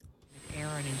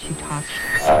And she talks.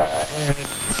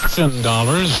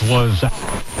 $10 was.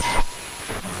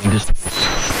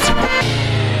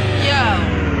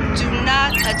 Yo, do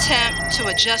not attempt to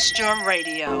adjust your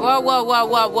radio.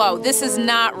 Whoa. This is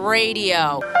not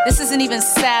radio. This isn't even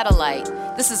satellite.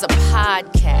 This is a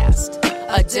podcast.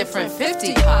 A Different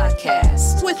 50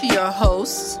 podcast. With your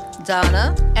hosts,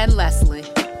 Donna And Leslie.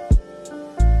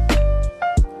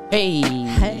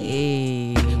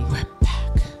 Hey. We're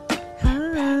back.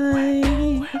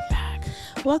 We're back.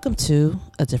 Welcome to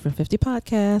A Different 50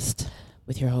 podcast.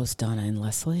 With your hosts, Donna and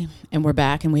Leslie. And we're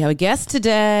back and we have a guest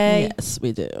today. Yes,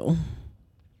 we do.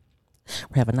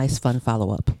 We have a nice, fun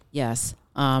follow-up. Yes.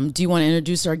 Do you want to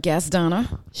introduce our guest,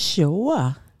 Donna?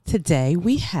 Sure. Today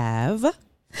we have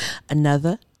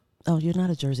another... Oh, you're not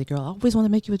a Jersey girl. I always want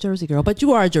to make you a Jersey girl, but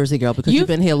you are a Jersey girl because you've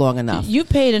been here long enough. You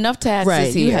paid enough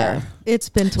taxes here. Yeah. It's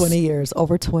been 20 years,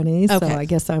 over 20, so I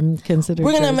guess I'm considered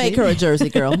We're going to Jersey. make her a Jersey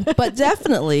girl, but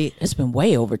definitely... It's been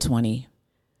way over 20.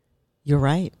 You're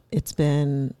right. It's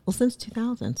been, since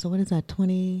 2000. So what is that,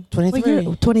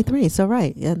 23. 23. So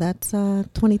right. Yeah, that's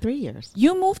 23 years.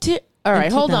 You moved here. All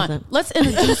right, hold on. 2000. Let's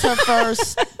introduce her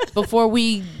first before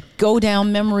we go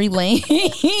down memory lane.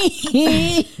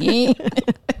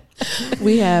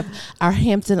 We have our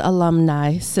Hampton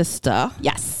alumni sister.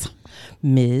 Yes.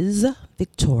 Ms.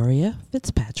 Victoria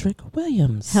Fitzpatrick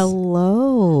Williams.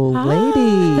 Hello, Hi.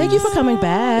 ladies. Thank you for coming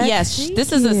back. Yes, Thank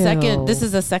this is a you. second. This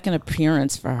is a second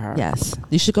appearance for her. Yes.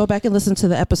 You should go back and listen to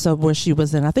the episode where she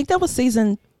was in. I think that was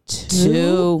season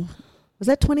 2. Was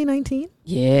that 2019?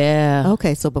 Yeah.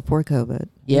 Okay, so before COVID.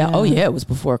 Yeah. Oh, yeah. It was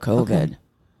before COVID. Okay.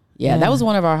 Yeah, that was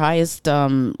one of our highest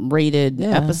rated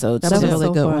episodes. That was too. a really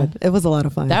so good fun. one. It was a lot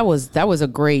of fun. That was a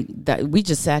great. We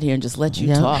just sat here and just let you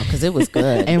Yeah. talk because it was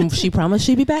good. And she promised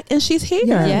she'd be back, and she's here.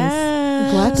 Yes.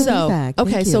 Yeah. Glad to So, be back.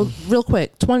 okay, Thank so you. real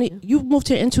quick, you moved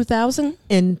here in 2000?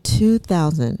 In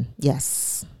 2000,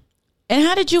 yes. And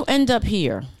how did you end up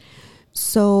here?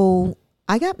 So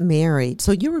I got married.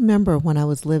 So you remember when I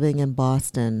was living in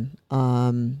Boston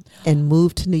and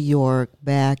moved to New York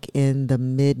back in the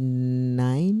mid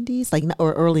 90s,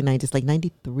 or early 90s, like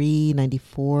 93,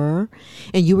 94.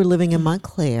 And you were living in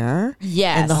Montclair.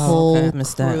 Yes. And the whole okay. I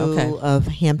missed that. crew Okay. of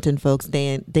Hampton folks,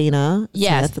 Dana,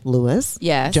 Yes. Smith, Lewis,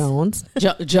 Yes. Jones.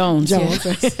 Jones. Jones, yes.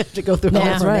 right? To go through all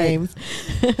That's of our right. names.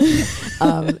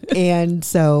 And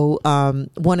so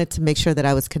wanted to make sure that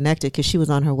I was connected because she was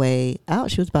on her way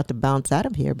out. She was about to bounce out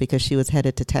of here because she was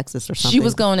headed to Texas or something. She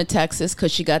was going to Texas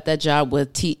because she got that job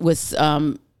with Teach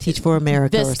for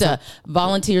America. or Vista, something.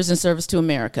 Volunteers in Service to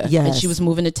America. Yes. And she was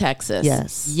moving to Texas.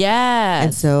 Yes. Yes.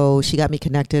 And so she got me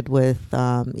connected with,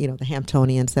 the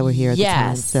Hamptonians that were here at the time.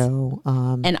 Yes. So,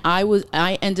 And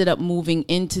I ended up moving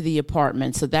into the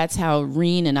apartment. So that's how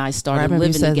Reen and I I started remember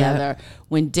you living said together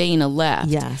when Dana left.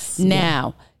 Yes.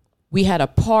 Now, we had a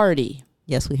party.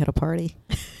 yes, we had a party.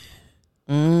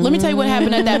 Let me tell you what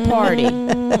happened at that party.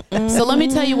 So let me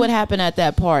tell you what happened at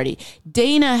that party.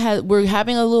 We're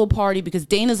having a little party because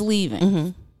Dana's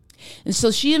leaving. And so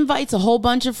she invites a whole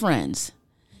bunch of friends.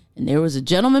 And there was a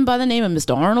gentleman by the name of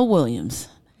Mr. Arnold Williams.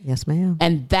 Yes, ma'am.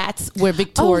 And that's where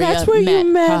Victoria that's where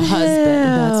you met her him. husband.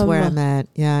 That's where I'm at.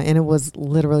 Yeah. And it was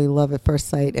literally love at first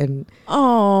sight. And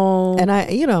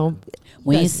I,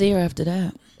 We didn't see her after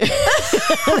that.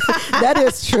 that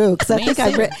is true because I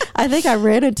think I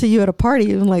ran into you at a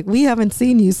party and like we haven't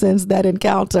seen you since that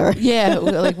encounter. Yeah,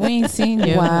 like we ain't seen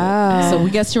you. Wow. So we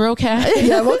guess you're okay.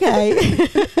 Yeah, I'm okay.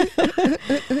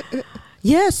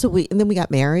 Yeah, so we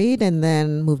got married and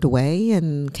then moved away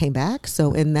and came back.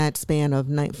 So in that span of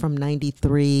from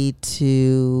 93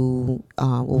 to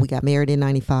we got married in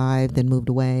 95, then moved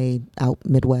away out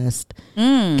Midwest,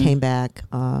 came back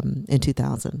in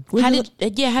 2000. How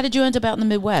did you end up out in the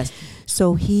Midwest?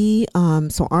 So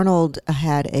so Arnold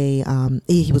had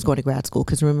he was going to grad school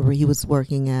because remember he was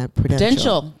working at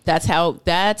Prudential. That's how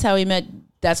he met.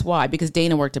 That's why, because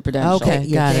Dana worked at Prudential. Okay.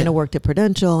 Yeah, Got Dana it. worked at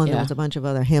Prudential, and Yeah. there was a bunch of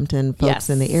other Hampton folks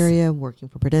in the Yes. area working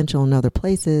for Prudential and other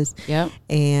places. Yep.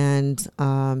 And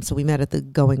so we met at the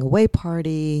going away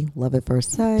party, love at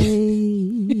first sight.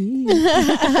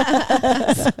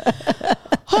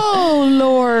 Oh,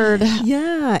 Lord.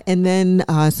 Yeah, and then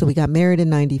so we got married in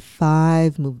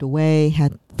 95, moved away,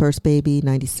 had first baby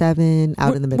 97,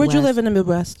 out in the Midwest. Where'd you live in the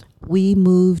Midwest? We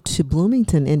moved to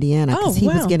Bloomington, Indiana, because Oh, he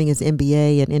was wow. getting his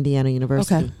MBA at Indiana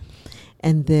University. Okay.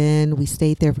 And then we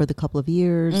stayed there for the couple of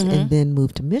years Mm-hmm. and then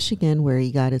moved to Michigan where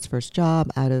he got his first job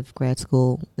out of grad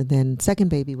school. And then second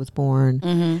baby was born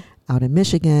Mm-hmm. out in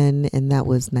Michigan, and that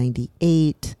was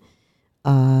 98.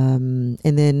 And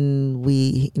then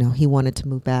he wanted to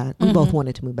move back. We both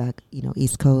wanted to move back,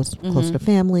 East Coast, closer to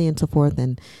family and so forth.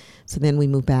 And So then we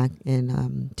moved back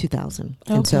in 2000,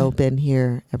 and so been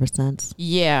here ever since.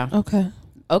 Yeah. Okay.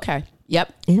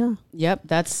 Yep. Yeah. Yep.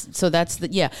 That's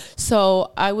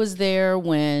So I was there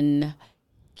when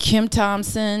Kim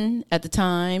Thompson at the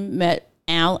time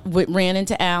ran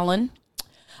into Alan.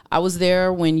 I was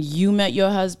there when you met your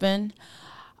husband.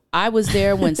 I was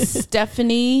there when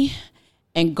Stephanie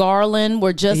and Garland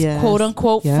were just quote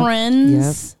unquote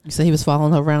friends. You said he was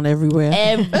following her around everywhere.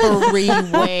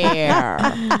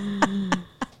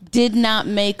 Did not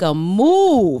make a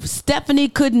move. Stephanie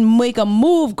couldn't make a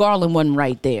move. Garland wasn't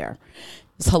right there.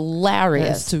 It's hilarious.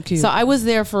 That's too cute. So I was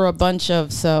there for a bunch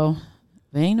of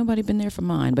there ain't nobody been there for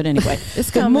mine. But anyway,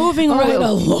 it's coming. Moving right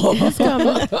along. It's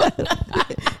coming.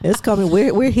 It's coming.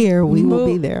 We're here. We will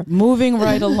be there. Moving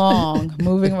right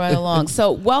along.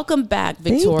 So welcome back,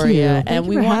 Victoria. Thank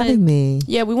you for having me.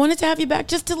 Yeah, we wanted to have you back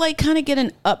just to kind of get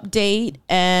an update.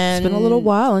 And it's been a little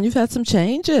while, and you've had some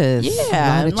changes.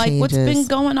 Yeah, and what's been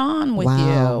going on with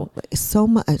you? So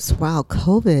much. Wow,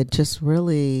 COVID just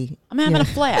really. I'm having a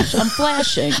flash. I'm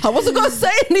flashing. I wasn't going to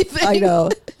say anything. I know.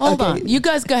 Hold on. You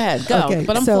guys go ahead. Go. Okay,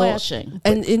 but I'm flashing.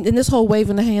 And in this whole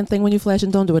waving the hand thing, when you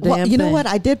flashing, don't do a damn thing. You know what?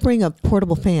 I did bring a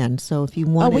portable fan. So if you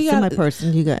want it to my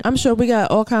person, you got. I'm sure we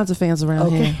got all kinds of fans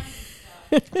around here.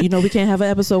 You know, we can't have an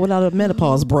episode without a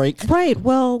menopause break. Right.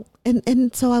 Well,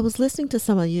 and so I was listening to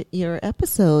some of your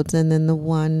episodes, and then the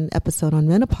one episode on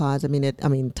menopause. I mean,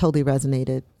 totally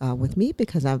resonated with me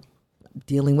because I'm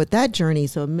dealing with that journey.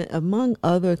 So among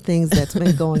other things that's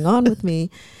been going on with me,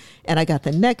 and I got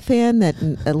the neck fan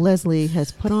that Leslie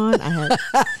has put on.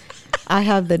 I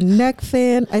have the neck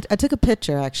fan. I took a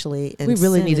picture actually. And we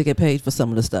really need to get paid for some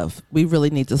of the stuff. We really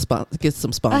need to get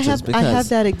some sponsors. I have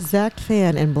that exact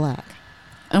fan in black.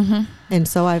 And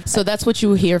so So that's what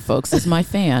you hear, folks. Is my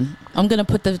fan. I'm gonna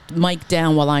put the mic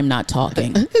down while I'm not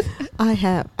talking. I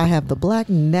have the black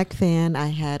neck fan. I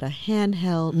had a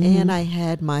handheld, and I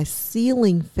had my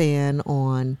ceiling fan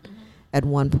on at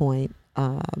one point.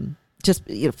 Just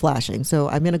flashing. So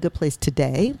I'm in a good place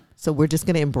today. So we're just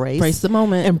going to embrace the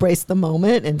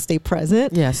moment, and stay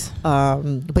present. Yes.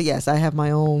 But yes, I have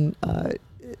my own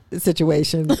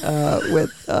situation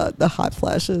with the hot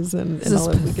flashes and all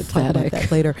that. We could talk about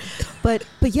that later. But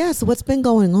yes, what's been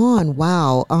going on?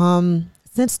 Wow.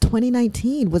 Since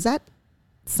 2019, was that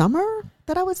summer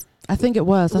that I was? I think it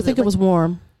was. I think it was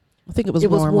warm. I think it was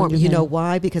warm. You know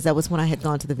why? Because that was when I had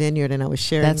gone to the vineyard and I was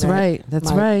sharing. That's right.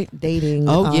 That's right. Dating.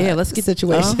 Oh yeah, let's get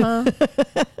situation.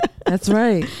 That's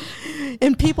right.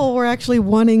 And people were actually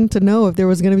wanting to know if there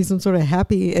was going to be some sort of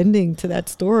happy ending to that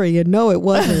story. And no, it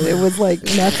wasn't. It was like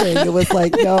nothing. It was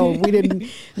like, no, we didn't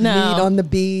meet on the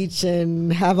beach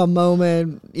and have a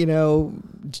moment,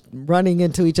 running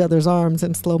into each other's arms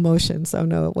in slow motion. So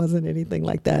no, it wasn't anything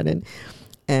like that.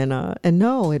 And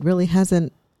no, it really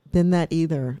hasn't been that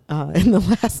either. In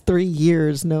the last 3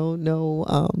 years,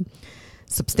 no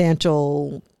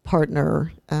substantial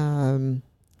partner.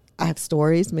 I have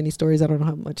many stories. I don't know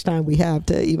how much time we have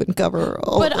to even cover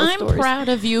all But of those I'm stories. proud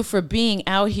of you for being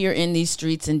out here in these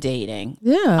streets and dating.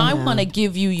 Yeah. I want to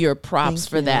give you your props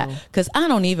for that because I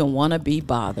don't even want to be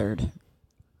bothered.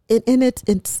 And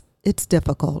it's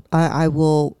difficult. I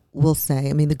will say.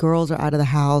 I mean, the girls are out of the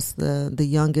house. The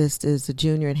youngest is a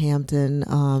junior at Hampton.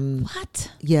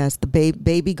 What? Yes, the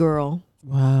baby girl.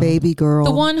 Wow. Baby girl.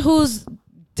 The one whose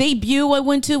debut I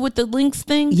went to with the links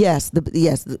thing? Yes, the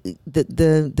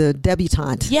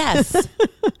debutante. Yes.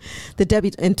 The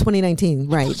debut in 2019,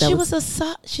 right?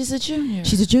 She's a junior.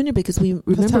 She's a junior because we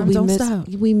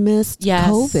missed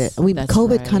COVID.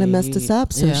 COVID kind of messed us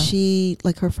up. So she,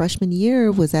 like her freshman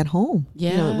year, was at home.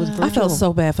 Yeah, it was virtual. I felt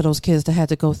so bad for those kids that had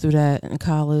to go through that in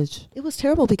college. It was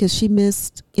terrible because she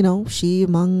missed. She,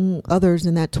 among others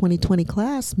in that 2020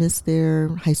 class, missed their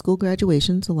high school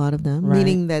graduations. A lot of them,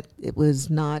 meaning that it was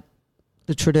not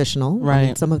the traditional. Right. I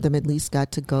mean, some of them at least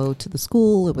got to go to the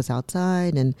school. It was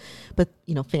outside, but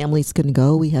families couldn't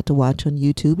go. We had to watch on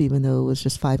YouTube, even though it was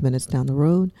just 5 minutes down the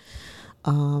road.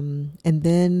 And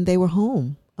then they were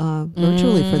home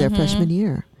virtually for their freshman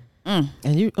year. And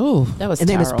that was and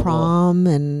then terrible. it was prom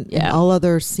and all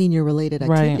other senior related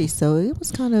activities. Right. So it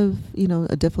was kind of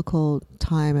a difficult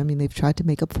time. I mean, they've tried to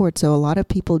make up for it. So a lot of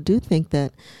people do think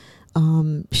that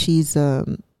she's a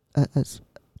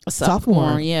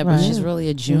sophomore. Yeah, but she's really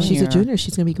a junior. She's a junior.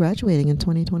 She's going to be graduating in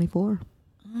 2024.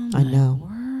 I know.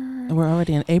 And we're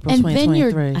already in April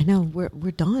 2023. I know.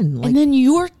 We're done. And then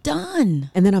you're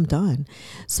done. And then I'm done.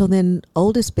 So then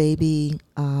oldest baby,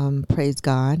 praise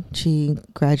God, she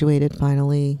graduated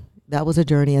finally. That was a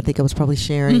journey. I think I was probably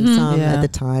sharing some at the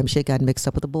time. She had gotten mixed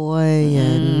up with a boy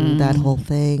and that whole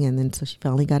thing. And then so she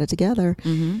finally got it together.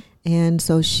 And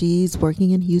so she's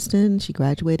working in Houston. She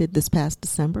graduated this past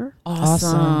December.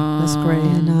 Awesome. That's great.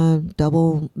 And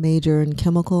double major in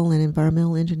chemical and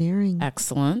environmental engineering.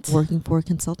 Excellent. Working for a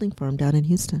consulting firm down in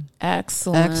Houston.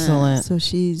 Excellent. So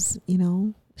she's,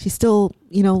 she's still,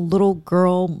 little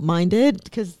girl minded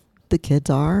because the kids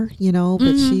are,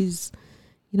 but she's,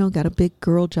 got a big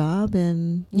girl job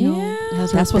and,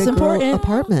 has her That's what's big girl important.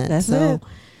 apartment. That's it.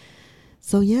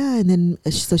 So yeah, and then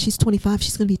so she's 25.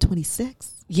 She's going to be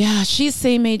 26. Yeah, she's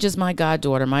same age as my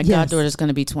goddaughter. My goddaughter's going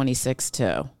to be 26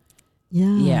 too.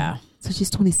 Yeah. Yeah. So she's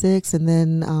 26, and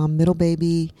then middle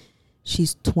baby,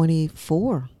 she's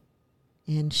 24,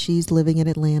 and she's living in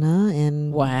Atlanta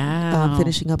and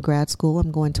finishing up grad school.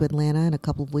 I'm going to Atlanta in a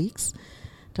couple of weeks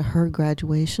to her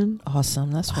graduation.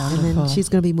 Awesome. That's wonderful. And then she's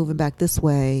going to be moving back this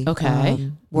way.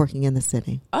 Okay. Working in the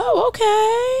city. Oh,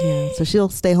 okay. Yeah. So she'll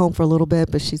stay home for a little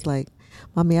bit, but she's like,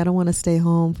 Mommy, I don't want to stay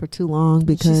home for too long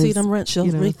because she see them rent. She'll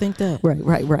rethink that. Right.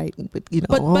 But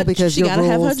but because she got to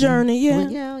have her journey.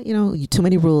 Yeah. Too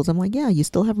many rules. I'm like, yeah, you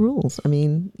still have rules. I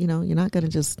mean, you're not going to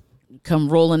just come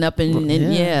rolling up and so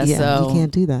you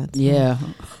can't do that. So. Yeah.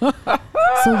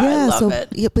 So yeah, I love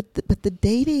it. But the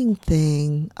dating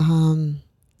thing,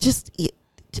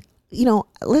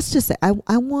 let's just say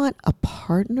I want a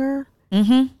partner,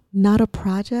 not a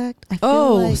project. I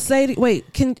feel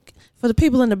for the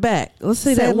people in the back, let's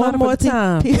say that one more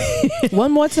time.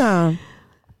 One more time.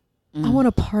 I want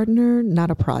a partner,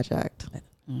 not a project.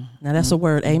 Now that's a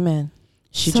word. Amen.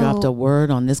 She dropped a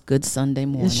word on this good Sunday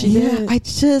morning. She did. I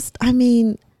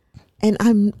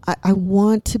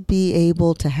want to be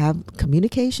able to have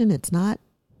communication. It's not,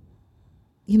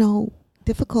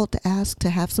 difficult to ask to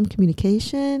have some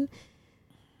communication,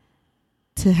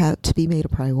 to be made a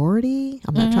priority.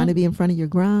 I'm not trying to be in front of your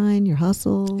grind, your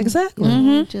hustle. Exactly.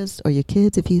 Or your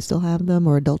kids if you still have them,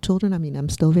 or adult children. I mean, I'm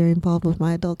still very involved with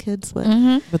my adult kids,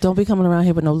 but don't be coming around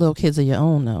here with no little kids of your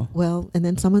own, though. Well, and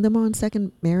then some of them are on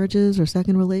second marriages or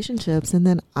second relationships, and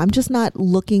then I'm just not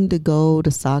looking to go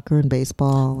to soccer and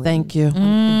baseball. Thank you. And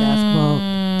basketball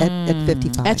at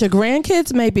 55. At your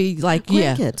grandkids, maybe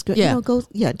grandkids.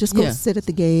 Go sit at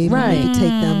the game. Right. And take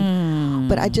them.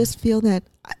 But I just feel that,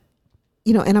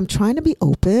 and I'm trying to be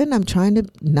open. I'm trying to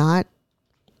not,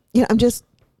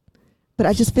 but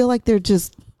I just feel like they're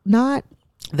just not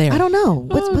there. I don't know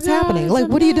what's happening. Like,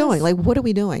 what are you doing? Like, what are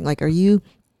we doing? Like, what are we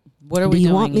doing? Do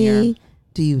you want me? Here?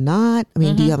 Do you not? I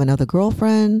mean, do you have another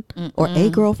girlfriend or a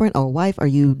girlfriend or wife? Are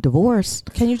you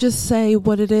divorced? Can you just say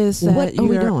what it is that what are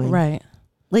we doing? Right.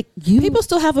 Like people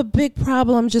still have a big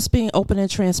problem just being open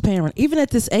and transparent, even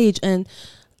at this age. And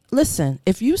listen,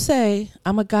 if you say,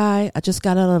 I'm a guy, I just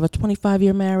got out of a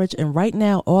 25-year marriage, and right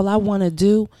now all I want to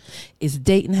do is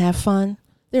date and have fun,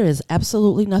 there is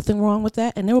absolutely nothing wrong with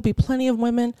that. And there will be plenty of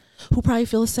women who probably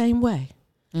feel the same way.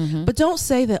 But don't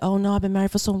say that, oh, no, I've been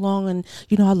married for so long and,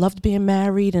 I loved being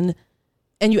married. And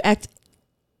you act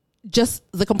just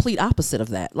the complete opposite of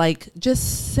that. Like,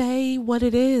 just say what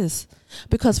it is.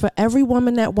 Because for every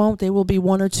woman that won't, there will be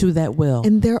one or two that will.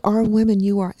 And there are women,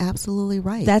 you are absolutely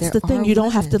right. That's the thing. You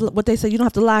don't have to, what they say, you don't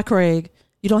have to lie, Craig.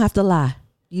 You don't have to lie.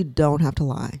 You don't have to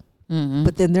lie.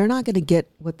 But then they're not going to get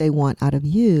what they want out of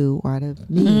you or out of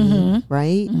me,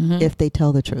 right? If they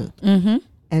tell the truth.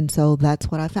 And so that's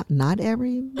what I found. Not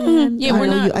every man. Yeah,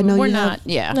 we're not.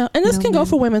 Yeah. No, and this can go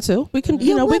for women too. We can,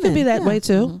 we can be that way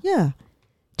too. Yeah.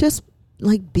 Just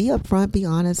like be upfront, be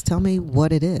honest, tell me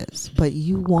what it is. But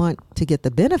you want to get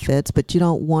the benefits, but you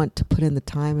don't want to put in the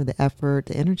time and the effort,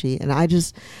 the energy. And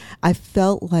I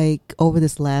felt like over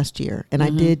this last year, and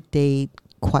I did date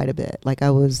quite a bit. Like I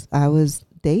was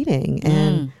dating,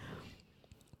 and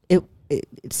it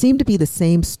seemed to be the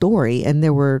same story. And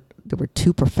there were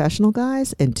two professional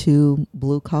guys and two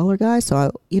blue collar guys.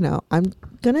 So I'm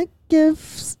gonna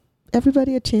give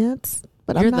everybody a chance,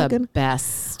 but You're I'm not the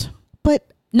best. But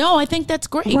no, I think that's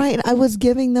great. Right, I was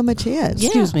giving them a chance. Yeah.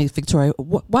 Excuse me, Victoria.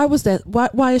 Why was that?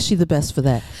 Why is she the best for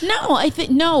that? No, I think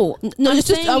no. It's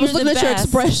just I was looking at your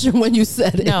expression when you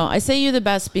said it. No, I say you're the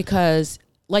best because,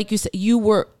 like you said, you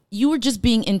were just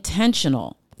being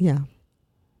intentional. Yeah,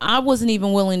 I wasn't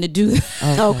even willing to do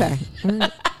that. Okay.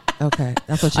 Okay,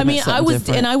 I thought you meant something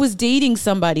different. I was dating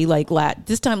somebody like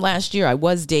this time last year. I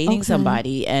was dating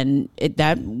somebody, and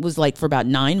that was like for about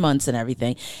 9 months and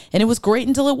everything, and it was great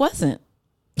until it wasn't.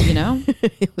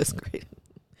 It was great.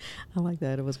 I like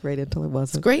that. It was great until it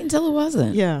wasn't. It's great until it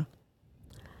wasn't. Yeah.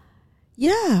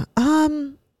 Yeah.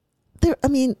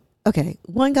 Okay.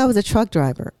 One guy was a truck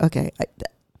driver. Okay.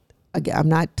 I'm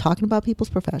not talking about people's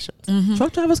professions.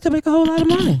 Truck drivers can make a whole lot of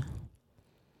money.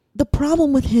 The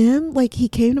problem with him, like he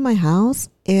came to my house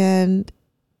and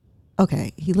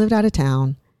he lived out of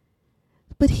town,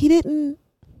 but he didn't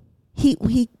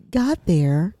he got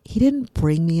there. He didn't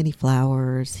bring me any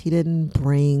flowers. He didn't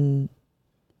bring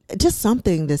just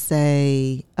something to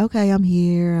say, okay, I'm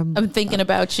here. I'm thinking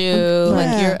about you.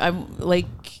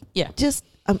 Yeah. Just,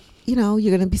 you know,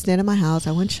 you're going to be staying at my house.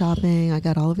 I went shopping. I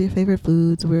got all of your favorite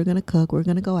foods. We're going to cook. We're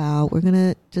going to go out. We're going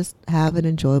to just have an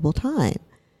enjoyable time.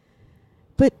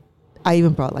 But I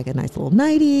even brought like a nice little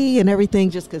nightie and everything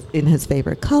just because in his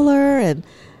favorite color. And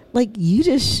like, you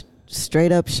just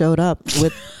straight up showed up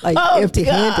with like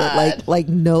empty-handed, like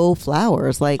no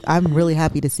flowers. Like, I'm really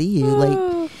happy to see you.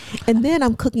 Like, and then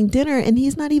I'm cooking dinner and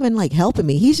he's not even like helping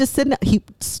me. He's just sitting, he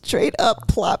straight up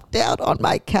plopped down on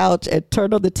my couch and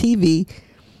turned on the TV.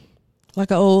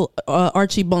 Like an old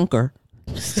Archie Bunker.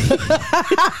 I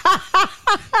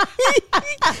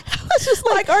was just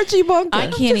like Archie Bunker. I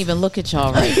can't even look at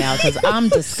y'all right now because I'm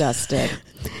disgusted.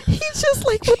 He's just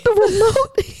like with the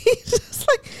remote. He's just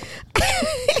like,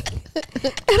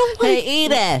 and I'm like, hey,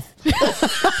 Edith.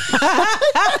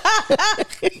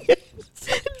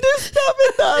 This stuff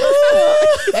is not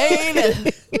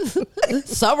Hey,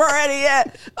 summer ready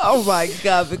yet? Oh my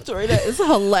God, Victoria, that is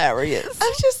hilarious.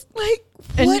 I'm just like,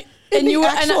 what? And you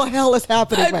actual hell is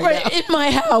happening right now. In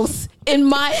my house. In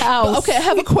my house. Okay, I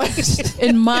have a question.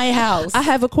 In my house. I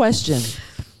have a question.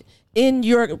 In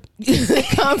your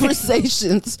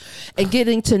conversations and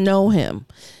getting to know him,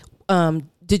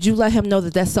 did you let him know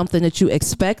that that's something that you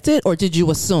expected, or did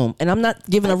you assume? And I'm not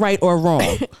giving a right or a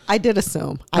wrong. I did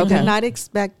assume. I did not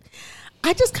expect.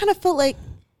 I just kind of felt like,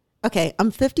 okay, I'm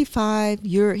 55.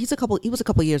 He was a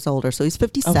couple years older, so he's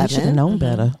 57. Oh, he should have known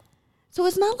better. So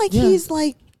it's not like he's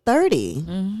like 30.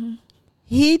 Mm-hmm.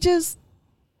 He just.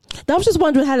 I was just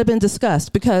wondering how it had been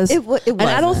discussed, because it and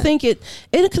I don't think it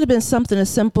could have been something as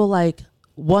simple like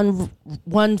one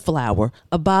flower,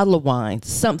 a bottle of wine,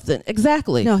 something.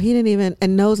 Exactly. No, he didn't even,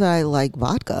 and knows that I like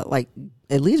vodka. Like,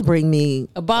 at least bring me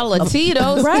a bottle of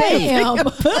Tito's. Right. Damn.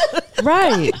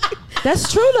 Right.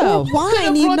 That's true though.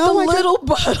 Wine, you know, the little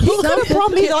bottle. He could have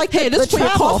brought me like, hey, this for your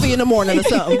coffee in the morning or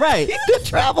something. Right. The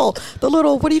travel, the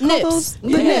little, what do you call Nips. those? The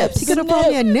nips. He could have brought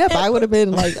me a nip. I would have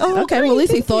been like, oh, okay. Well, at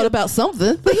least he thought about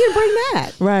something. But he didn't bring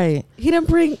that. Right. He didn't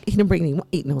bring any.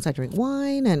 He knows I drink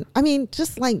wine, and I mean,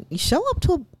 just like you show up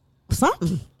to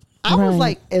something. I was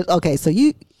like, okay, so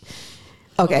you.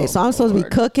 Okay, so I'm supposed to be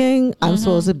cooking. I'm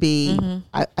supposed to be.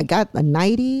 I got a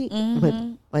nightie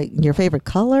with like your favorite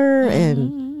color,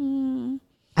 and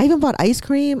I even bought ice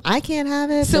cream. I can't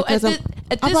have it. So because at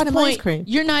this ice point, cream.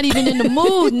 you're not even in the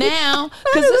mood now,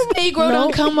 because this Negro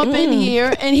don't come up in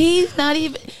here, and he's not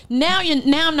even now.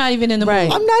 I'm not even in the mood.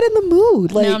 I'm not in the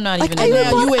mood. Like, now I'm not even I in the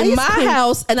even mood. Now bought you in ice my cream.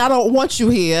 house, and I don't want you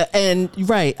here. And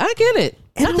right, I get it.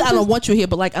 And Not that I don't want you here,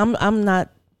 but like I'm not.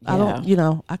 I don't. You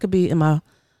know, I could be in my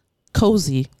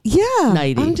cozy. Yeah,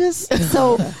 nightie. I'm just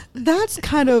so that's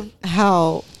kind of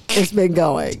how it's been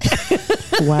going.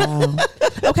 Wow.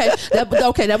 Okay.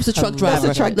 That was a truck driver.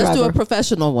 That's a truck Let's do a driver.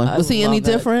 professional one. Was he any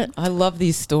different? I love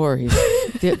these stories.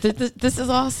 This is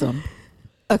awesome.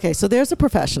 Okay, so there's a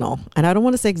professional, and I don't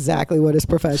want to say exactly what his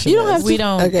profession You don't is. have to- We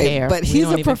don't care. But We he's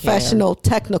don't a even professional,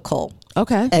 technical,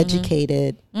 Okay.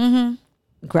 educated,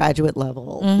 graduate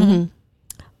level.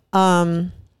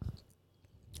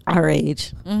 Our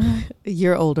age, a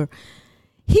year older.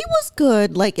 He was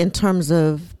good, like in terms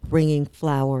of bringing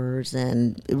flowers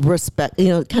and respect, you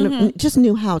know, kind of just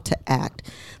knew how to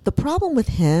act. The problem with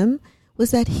him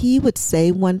was that he would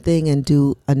say one thing and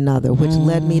do another, which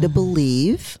led me to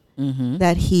believe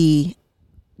that he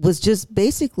was just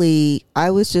basically,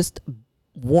 I was just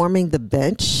warming the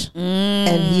bench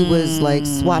and he was like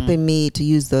swapping me, to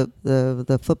use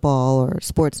the football or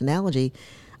sports analogy.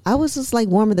 I was just like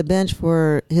warming the bench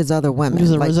for his other women. He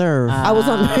was a like, reserve. I was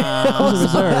on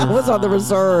I was on the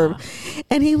reserve.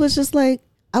 And he was just like,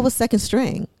 I was second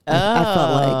string. I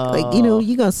felt like, you know,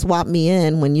 you're going to swap me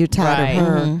in when you're tired of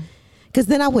her. Because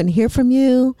then I wouldn't hear from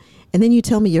you. And then you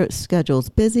tell me your schedule's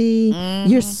busy.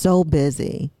 You're so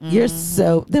busy. You're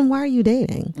so, then why are you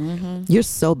dating? You're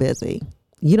so busy.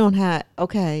 You don't have,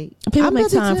 okay. People I'm make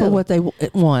busy time too. for what they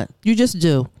want. You just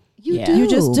do. You do. You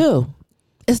just do.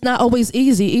 It's not always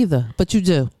easy either, but you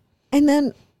do. And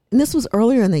then, and this was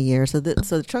earlier in the year. So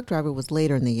the truck driver was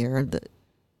later in the year.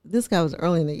 This guy was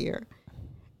early in the year.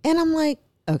 And I'm like,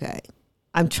 okay,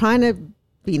 I'm trying to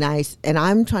be nice, and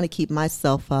I'm trying to keep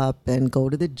myself up and go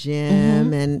to the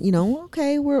gym, and you know,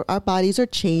 okay, our bodies are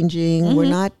changing. We're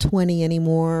not 20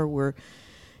 anymore. We're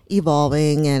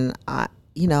evolving, and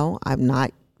I'm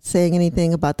not saying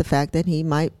anything about the fact that he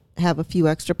might have a few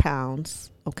extra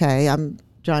pounds. Okay, I'm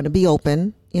trying to be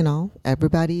open. You know,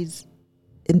 everybody's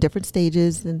in different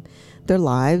stages in their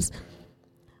lives,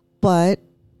 but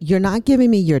you're not giving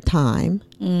me your time,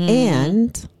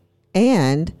 and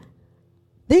and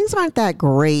things aren't that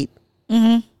great.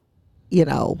 You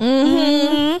know,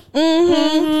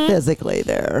 physically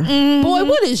there. Boy,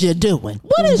 what is you doing?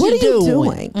 What are you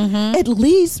doing? At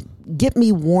least get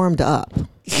me warmed up.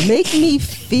 Make me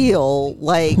feel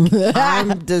like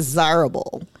I'm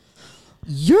desirable.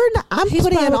 You're not. I'm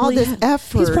putting in all this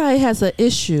effort. He probably has an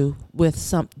issue with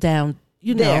some down.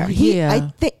 You know, there. yeah.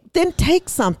 Then take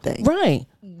something. Right.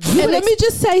 And let me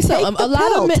just say something. A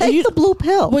lot of men take the blue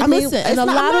pill. Well, I mean, listen, I'm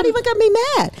not even gonna be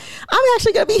mad. I'm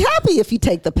actually gonna be happy if you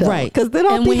take the pill, right? Because then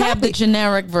I'll and be we happy. have the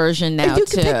generic version now and you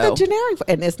too. can take the generic,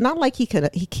 and it's not like he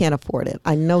can't afford it.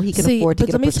 I know he can afford to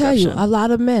get a prescription. Let me tell you, a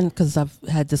lot of men, because I've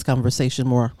had this conversation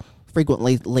more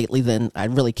frequently lately than I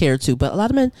really cared to, but a lot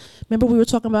of men, remember we were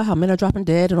talking about how men are dropping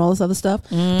dead and all this other stuff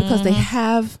because they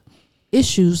have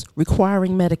issues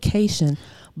requiring medication,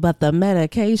 but the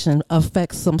medication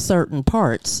affects some certain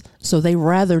parts, so they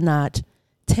rather not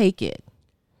take it.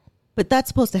 But that's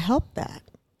supposed to help that.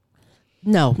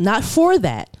 No, not for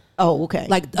that. Oh, okay.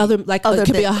 Like it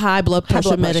could be a high blood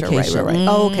pressure medication. Right.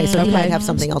 Oh, okay. So you might have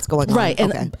something else going on. Right.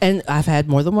 Okay. And I've had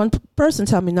more than one person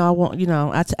tell me, no, I won't,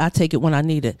 I take it when I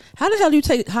need it. How the hell do you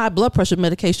take high blood pressure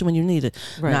medication when you need it?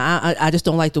 Right. No, I just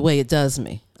don't like the way it does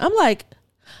me. I'm like,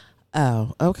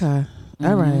 oh, okay.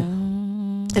 All right.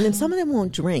 And then some of them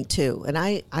won't drink too. And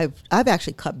I've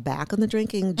actually cut back on the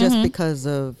drinking just because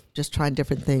of just trying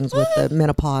different things with the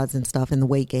menopause and stuff and the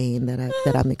weight gain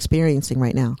that I'm experiencing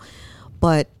right now.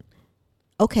 But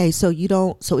okay, so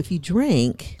if you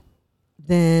drink,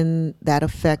 then that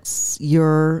affects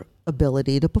your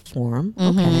ability to perform.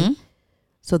 Okay.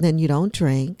 So then you don't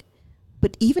drink.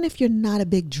 But even if you're not a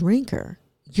big drinker,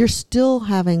 you're still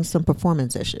having some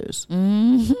performance issues.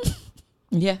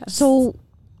 Yeah. So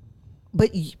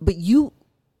But you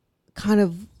kind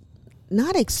of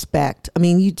not expect. I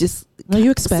mean, you just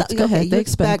you expect. Go ahead. You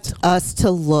expect us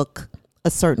to look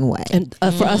a certain way, and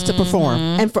for us to perform,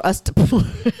 and for us to perform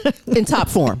in top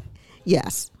form.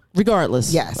 Yes,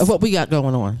 regardless. Yes, of what we got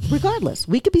going on. Regardless,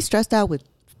 we could be stressed out with,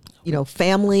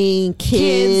 family,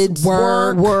 kids,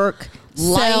 work.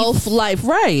 Life,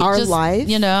 right? Our life,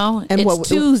 and it's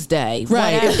Tuesday,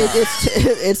 right?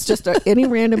 It's just any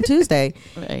random Tuesday,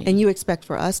 right. And you expect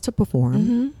for us to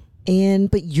perform,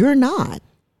 but you're not.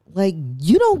 Like,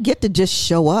 you don't get to just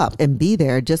show up and be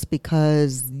there just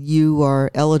because you are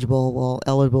eligible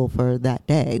for that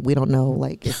day. We don't know,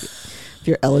 like, if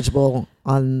you're eligible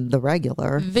on the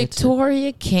regular.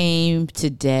 Victoria came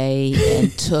today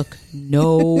and took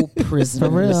no prisoners. For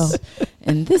real.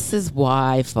 And this is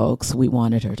why, folks, we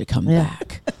wanted her to come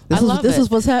back. This is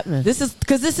what's happening. This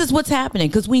is what's happening,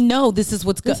 because we know this is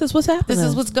what's happening. This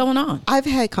is what's going on. I've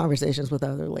had conversations with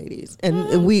other ladies,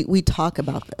 and we talk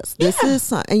about this. This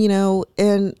is,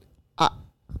 and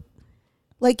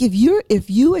like if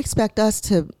you expect us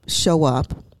to show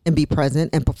up and be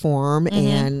present and perform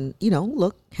and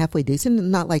look halfway decent,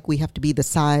 and not like we have to be the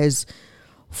size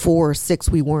 4 or 6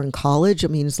 we were in college. I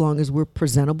mean, as long as we're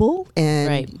presentable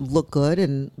and look good,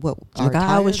 and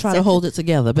I always try to hold it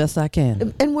together best I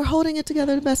can, and we're holding it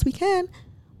together the best we can.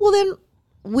 Well,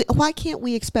 then why can't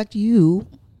we expect you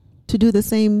to do the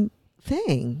same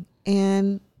thing?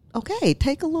 And okay,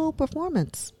 take a little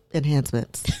performance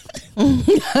enhancements.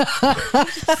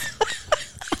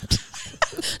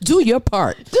 Do your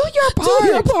part. Do your part. Do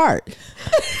your part.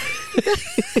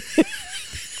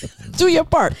 Do your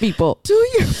part, people. Do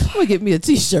your part. I'm gonna get me a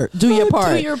T-shirt. Do your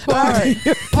part. Do your part. Do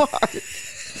your part.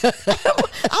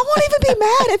 I won't even be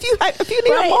mad if you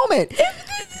need a moment.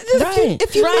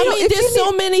 There's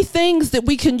so many things that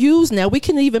we can use now. We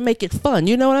can even make it fun.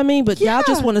 You know what I mean? But y'all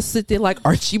just want to sit there like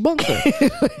Archie Bunker.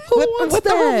 Who wants with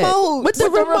that? The remote. With the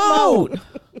remote.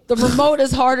 The remote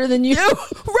is harder than you.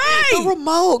 Right. The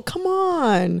remote. Come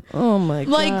on. Oh my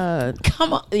God.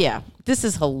 Come on. Yeah. This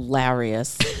is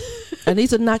hilarious. And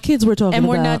these are not kids we're talking about. And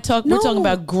we're not talking. We're talking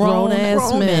about grown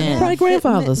ass men. Probably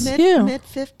grandfathers. Mid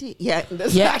 50. Yeah.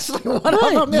 That's actually one of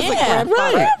them is a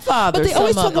grandfather. Grandfather. But they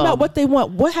always talk about what they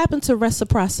want. What happened to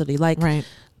reciprocity? Like,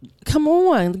 come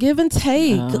on, give and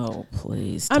take. Oh,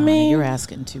 please. Donna, I mean, you're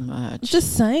asking too much.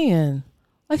 Just saying.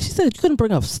 Like she said, you couldn't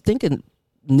bring a stinking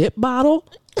nip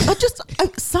bottle. Or just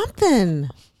something.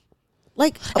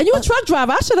 Like, and you a truck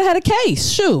driver. I should have had a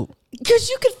case. Shoot. Because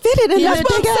you could fit it in that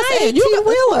big ass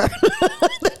 18-wheeler.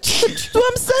 That's what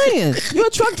I'm saying. You're a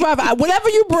truck driver. Whatever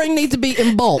you bring needs to be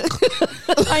in bulk.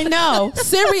 I know.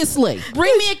 Seriously.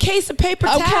 Bring me a case of paper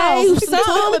towels. Some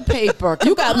toilet paper.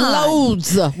 You got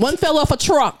loads. One fell off a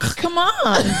truck. Come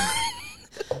on.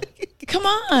 Come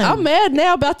on. I'm mad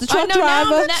now about the truck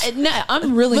driver.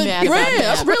 I'm really mad about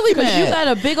that. I'm really mad. You got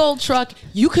a big old truck.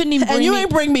 You couldn't even bring ain't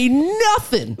bring me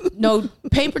nothing. No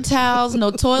paper towels, no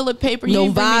toilet paper, No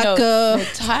you didn't bring me vodka. no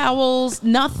towels,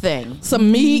 nothing.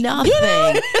 Some meat.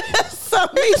 Nothing. Some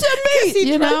meat.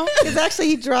 You know? Because actually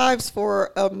he drives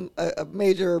for a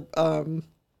major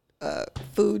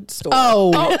food store.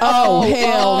 Oh,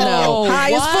 hell no.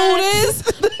 Highest what? food is?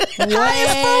 Wait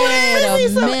a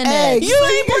minute. You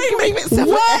ain't bring me some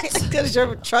what? Because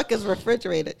your truck is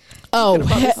refrigerated. Oh, Wait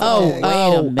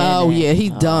a minute. yeah, he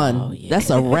done. Oh, yeah. That's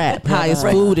a wrap. Brother. Highest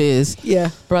food is Yeah.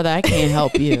 Brother, I can't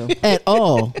help you. at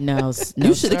all. No,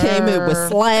 You should have came in with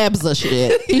slabs of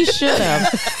shit. He should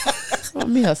have. I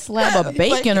mean, a slab of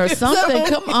bacon or something.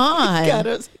 Come on.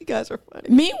 You guys are funny.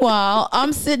 Meanwhile,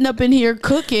 I'm sitting up in here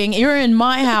cooking. You're in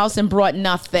my house and brought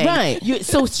nothing. Right.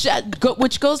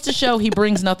 Which goes to show he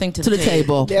brings nothing to the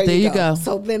table. There you go.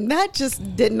 So then that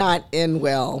just did not end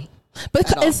well.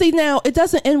 But and see now it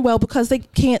doesn't end well because they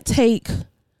can't take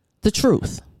the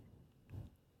truth.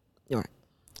 Right.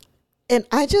 And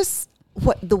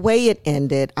the way it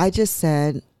ended, I just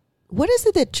said, what is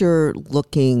it that you're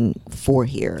looking for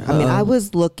here? I mean, I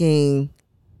was looking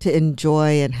to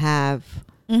enjoy and have,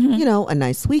 a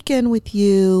nice weekend with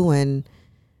you and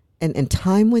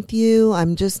time with you.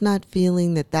 I'm just not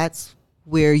feeling that that's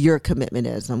where your commitment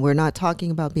is. And we're not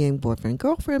talking about being boyfriend,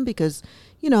 girlfriend because,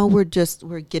 we're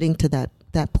getting to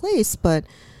that place. But,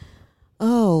 it's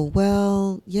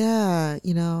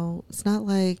not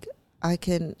like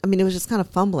it was just kind of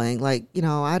fumbling. Like,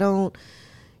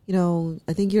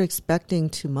 I think you're expecting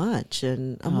too much.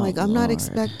 And I'm I'm not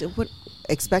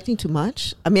expecting too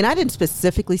much. I mean, I didn't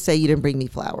specifically say you didn't bring me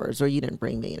flowers or you didn't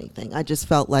bring me anything. I just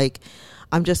felt like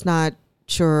I'm just not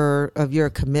sure of your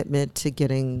commitment to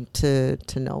getting to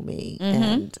know me.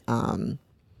 And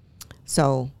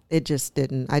so it just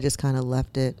didn't. I just kind of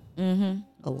left it alone.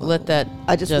 Let that.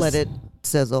 I just let it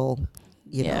sizzle.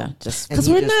 You know, just because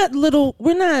we're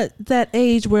not that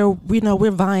age where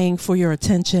we're vying for your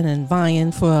attention and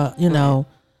vying for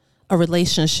a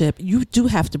relationship. You do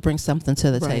have to bring something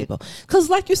to the table because,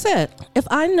 like you said, if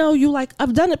I know you like,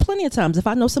 I've done it plenty of times. If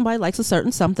I know somebody likes a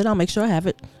certain something, I'll make sure I have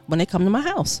it when they come to my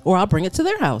house, or I'll bring it to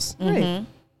their house. Right.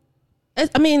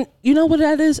 I mean, you know what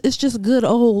that is? It's just good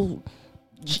old.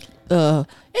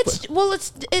 It's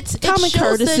common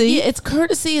courtesy. It's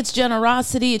courtesy. It's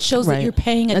generosity. It shows that you're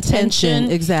paying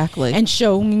attention. Exactly. And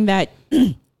showing that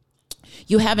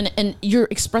you have and you're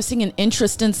expressing an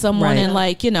interest in someone, and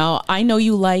I know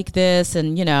you like this,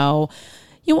 and you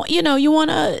want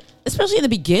to, especially in the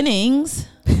beginnings.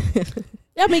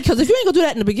 I mean, because if you ain't gonna do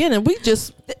that in the beginning,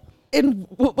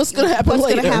 what's gonna happen later?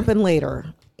 What's gonna happen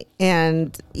later?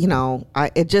 And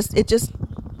it just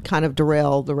kind of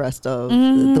derailed the rest of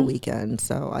the weekend.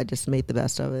 So I just made the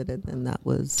best of it, and that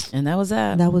was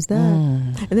that.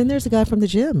 And then there's a guy from the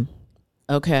gym.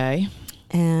 Okay.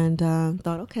 And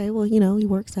thought, okay, well, he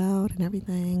works out and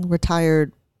everything.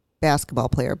 Retired basketball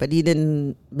player, but he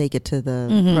didn't make it to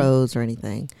the pros or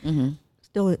anything.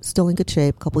 Still in good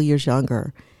shape. A couple years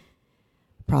younger.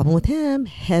 Problem with him,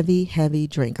 heavy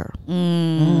drinker.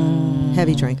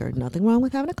 Heavy drinker. Nothing wrong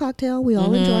with having a cocktail. We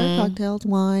all enjoy our cocktails,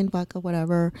 wine, vodka,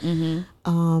 whatever.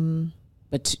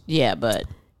 But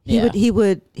he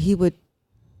would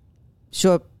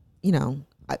show up,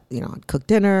 I'd cook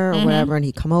dinner or whatever, and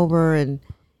he'd come over and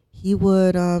he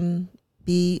would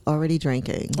be already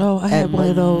drinking. Oh, I had one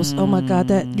of those. Oh my God,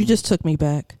 that you just took me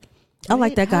back. I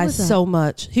like that guy so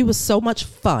much. He was so much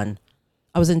fun.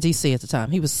 I was in DC at the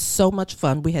time. He was so much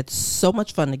fun. We had so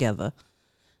much fun together.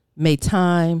 Made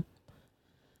time.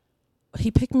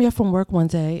 He picked me up from work one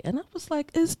day, and I was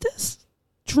like, is this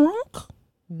drunk?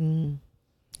 And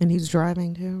he's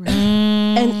driving too, right?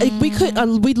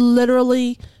 And we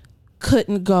literally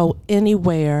couldn't go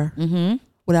anywhere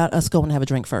without us going to have a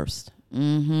drink first.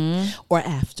 Or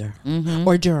after.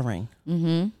 Or during.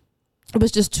 It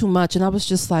was just too much, and I was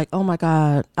just like, "Oh my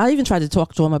God!" I even tried to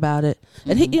talk to him about it,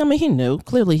 and he knew.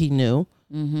 Clearly, he knew.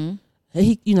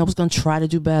 He, was going to try to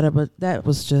do better, but that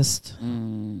was just.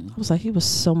 I was like, he was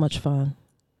so much fun.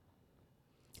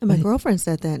 And my girlfriend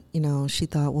said that she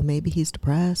thought, well, maybe he's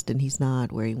depressed and he's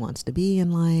not where he wants to be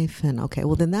in life, and okay,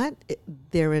 well then that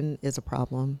therein is a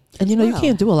problem. And you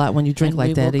can't do a lot when you drink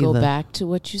like that either. Go back to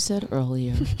what you said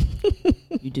earlier.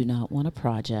 You do not want a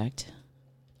project.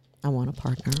 I want a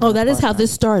partner. Oh, that is how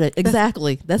this started.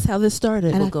 Exactly. That's how this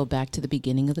started. And we'll go back to the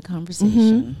beginning of the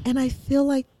conversation. And I feel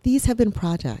like these have been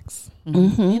projects.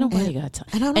 Ain't nobody got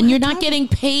time. And you're not getting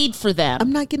paid for them.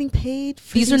 I'm not getting paid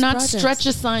for these are not projects. Stretch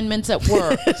assignments at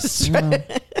work.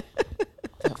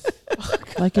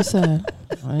 Like you said,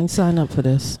 I ain't signed up for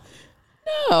this.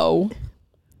 No.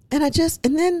 And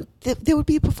then there would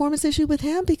be a performance issue with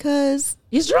him because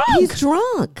he's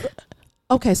drunk.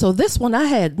 Okay, so this one I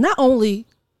had not only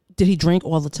did he drink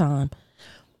all the time,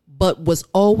 but was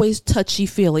always touchy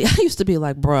feely. I used to be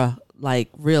like, bruh, like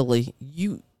really,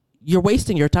 you're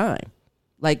wasting your time,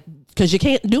 like, because you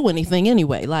can't do anything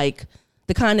anyway. Like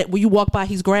the kind that when you walk by,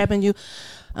 he's grabbing you.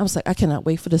 I was like, I cannot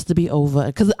wait for this to be over.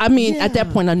 Because I mean, at that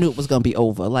point, I knew it was going to be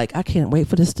over. Like, I can't wait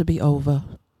for this to be over.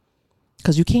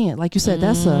 Because you can't, like you said,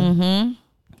 that's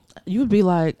you would be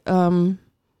like, and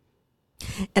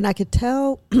I could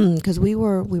tell because we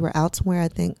were out somewhere. I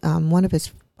think one of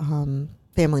his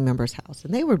family members' house,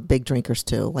 and they were big drinkers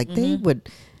too. Like they would.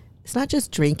 It's not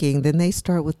just drinking. Then they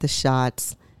start with the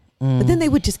shots. But then they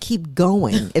would just keep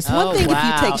going. It's one thing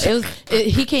if you take.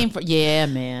 He came from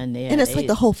man. Yeah, and it's like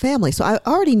the whole family. So I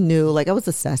already knew. Like I was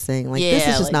assessing. Like this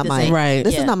is just not my right.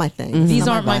 This is not my thing. These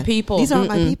aren't my people. These aren't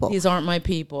my people. These aren't my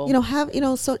people.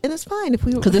 So and it's fine if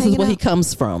we were because this is where out. he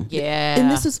comes from. Yeah, and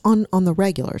this is on the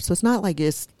regular. So it's not like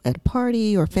it's at a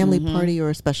party or a family party or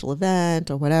a special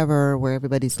event or whatever where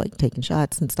everybody's like taking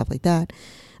shots and stuff like that.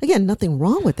 Again, nothing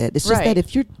wrong with it. It's just that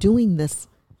if you're doing this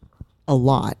a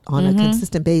lot on a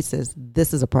consistent basis,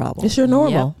 this is a problem. It's your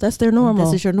normal. Yep. That's their normal.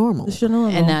 This is your normal. It's your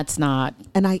normal. And that's not.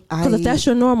 And I because if that's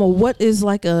your normal, what is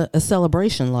like a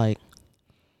celebration like?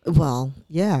 Well,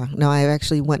 yeah. No, I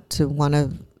actually went to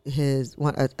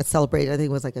a celebration. I think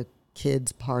it was like a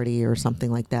kids party or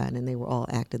something like that, and they were all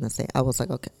acting the same. I was like,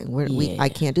 okay, I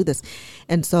can't do this.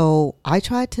 And so I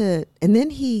tried to, and then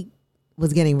he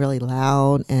was getting really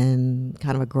loud and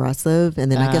kind of aggressive,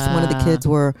 and then I guess one of the kids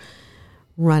were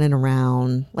running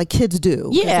around like kids do.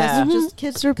 Yeah, just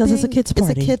kids are because it's a kids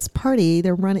party. It's a kids party.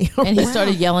 They're running around. And he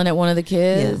started yelling at one of the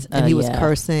kids, and he was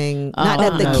cursing, not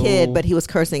at the kid, but he was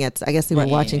cursing at. I guess they were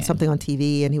watching something on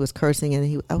TV, and he was cursing,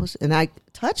 and I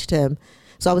touched him.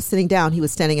 So I was sitting down. He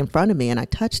was standing in front of me, and I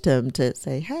touched him to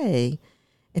say, "Hey,"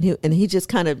 and he just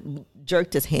kind of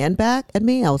jerked his hand back at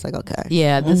me. I was like, "Okay,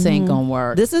 yeah, this ain't gonna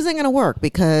work. This isn't gonna work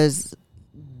because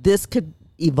this could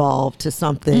evolve to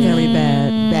something very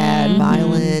bad,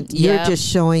 violent. You're just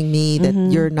showing me that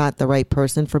you're not the right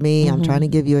person for me. I'm trying to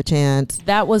give you a chance."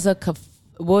 That was a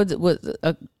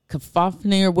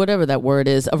cacophony or whatever that word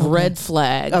is of red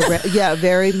flags. Yeah,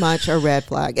 very much a red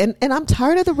flag. And I'm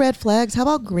tired of the red flags. How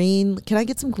about green? Can I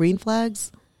get some green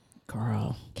flags?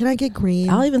 Girl, can I get green?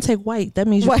 I'll even take white. That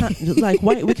means like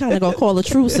white. We kind of gonna call a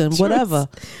truce and whatever.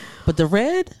 But the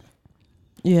red.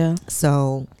 Yeah.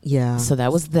 So yeah. So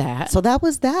that was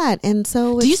that. And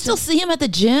so do you still see him at the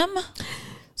gym?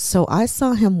 So I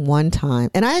saw him one time,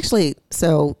 and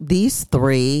these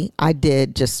three, I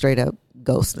did just straight up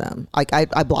ghost them. Like I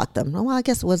blocked them. Well, I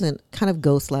guess it wasn't kind of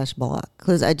ghost/block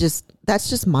because that's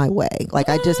just my way. Like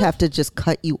I just have to just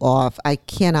cut you off. I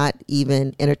cannot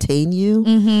even entertain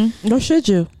you. Nor should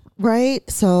you. Right.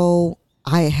 So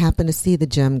I happened to see the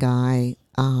gym guy.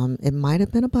 It might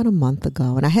have been about a month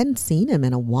ago, and I hadn't seen him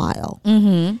in a while.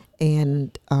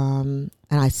 And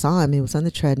I saw him. He was on the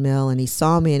treadmill, and he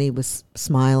saw me, and he was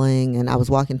smiling. And I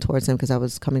was walking towards him because I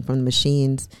was coming from the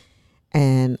machines,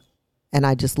 and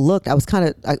I just looked. I was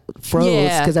I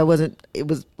froze because I wasn't. It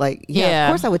was like, of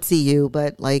course I would see you,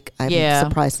 but like I'm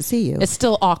surprised to see you. It's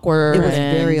still awkward. It was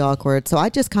very awkward. So I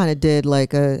just kind of did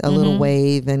like a little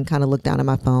wave and kind of looked down at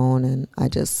my phone, and I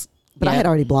had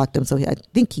already blocked him. So I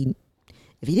think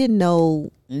if he didn't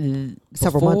know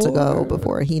several months ago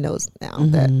before, he knows now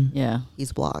that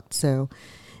he's blocked. So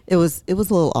it was a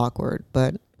little awkward,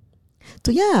 but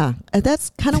so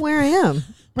that's kind of where I am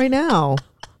right now.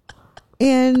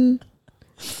 And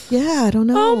I don't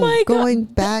know. Oh my God. Going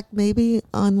back maybe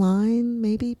online,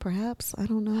 maybe perhaps, I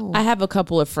don't know. I have a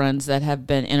couple of friends that have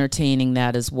been entertaining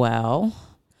that as well.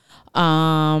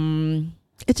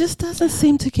 It just doesn't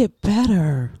seem to get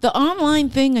better. The online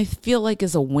thing, I feel like,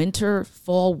 is a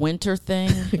fall winter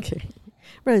thing. Okay.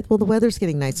 Right. Well, the weather's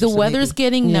getting nicer. The weather's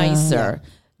getting nicer. Yeah.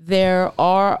 There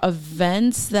are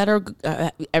events that are,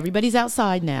 everybody's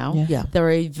outside now. Yeah. There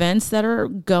are events that are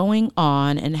going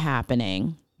on and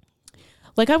happening.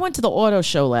 Like I went to the auto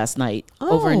show last night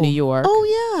over in New York.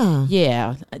 Oh, yeah.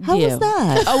 Yeah. How was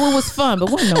that? Oh, it was fun,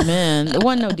 but wasn't no men. There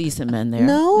wasn't no decent men there.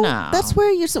 No? That's where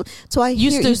you're so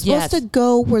you're supposed to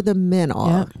go where the men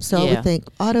are. Yep. So I would think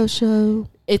auto show.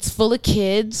 It's full of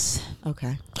kids.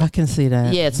 Okay. I can see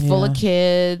that. Yeah, it's full of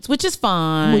kids, which is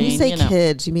fine. When you say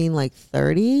kids, you mean like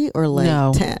 30 or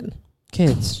like 10?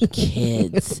 Kids.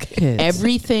 Kids. Okay. Kids.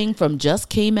 Everything from just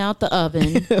came out the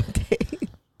oven Okay.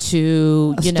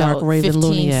 to,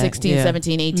 15, 16,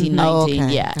 17, 18, 19. Oh,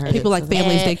 okay. Yeah. Right. People like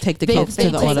families, they take the kids to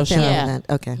the auto show. Yeah.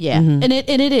 Okay. Yeah. And it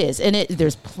is. And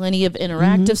there's plenty of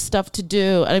interactive stuff to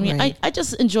do. I mean, Right. I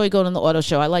just enjoy going to the auto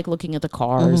show. I like looking at the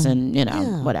cars and,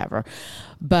 whatever.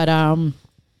 But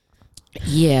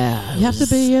Yeah. You have to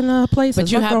be in a place. But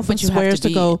My you have girlfriend to swears to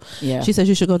be, go. Yeah. She says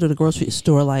you should go to the grocery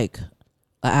store like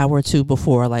an hour or two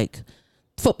before like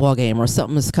football game or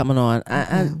something is coming on.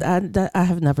 I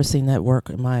have never seen that work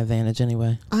in my advantage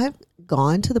anyway. I've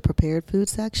gone to the prepared food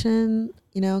section,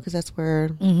 because that's where,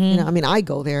 I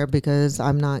go there because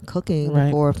I'm not cooking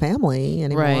Right. for family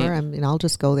anymore. Right. I'll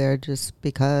just go there just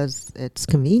because it's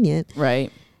convenient.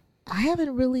 Right. I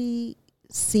haven't really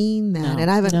seen that. No.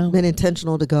 And I haven't No. been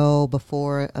intentional to go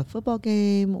before a football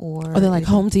game or... Are they like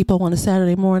Home Depot on a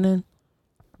Saturday morning?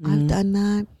 I've done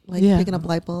that, like Yeah. picking up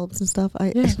light bulbs and stuff.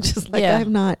 I Yeah. just like Yeah. I have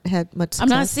not had much success. I'm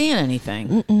not seeing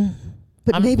anything.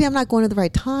 But maybe I'm not going at the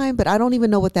right time, but I don't even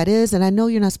know what that is. And I know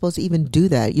you're not supposed to even do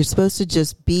that. You're supposed to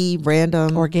just be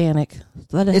random. Organic.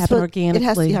 Let it happen organically. It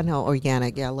has to,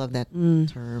 organic. Yeah, I love that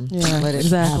term. Yeah, Let it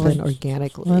exactly. happen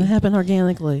organically. Let it happen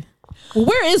organically. Well,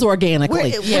 where is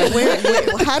organically?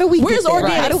 How do we Where's get there?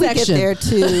 organic How do we section? get there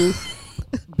to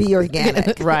be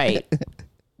organic? Right.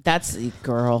 That's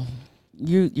girl.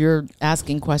 You're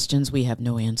asking questions we have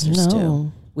no answers to.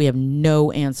 No. We have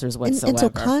no answers whatsoever. And so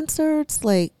concerts,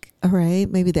 like, all right,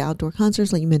 maybe the outdoor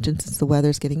concerts, like you mentioned, since the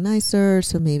weather's getting nicer,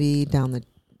 so maybe down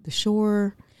the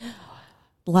shore,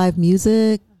 live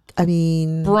music. I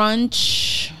mean,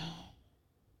 brunch,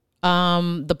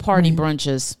 the party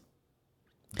brunches.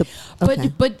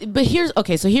 okay. But here's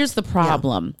so here's the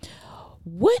problem. Yeah.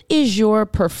 What is your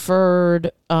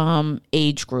preferred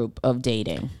age group of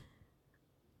dating?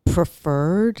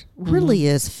 Preferred really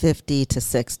is 50 to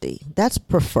 60. That's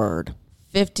preferred.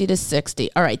 50 to 60.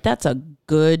 All right, that's a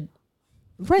good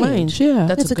Range, yeah.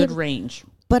 That's a good range.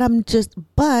 But I'm just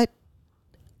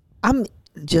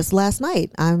last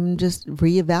night, I'm just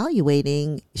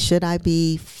reevaluating, should I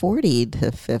be 40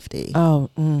 to 50? Oh,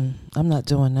 I'm not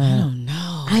doing that. I don't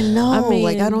know. I know. I mean,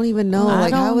 like, I don't even know. I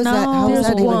Like, how don't is that? How is know.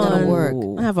 that even going to There's work?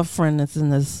 one. I have a friend that's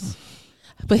in this,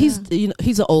 but he's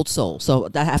an old soul, so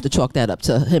I have to chalk that up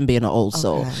to him being an old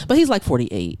soul. Okay. But he's like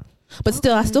 48. But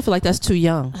still, I still feel like that's too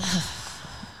young.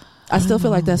 I still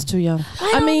feel like that's too young.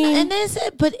 I mean, and is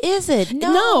it? But is it?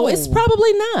 no, it's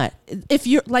probably not. If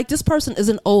you're like, this person is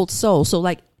an old soul, so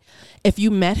like, if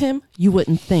you met him, you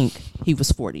wouldn't think he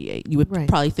was 48. You would Right.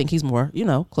 probably think he's more,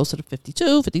 closer to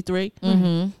 52, 53.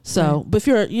 Mm-hmm. So, but if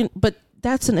you're, but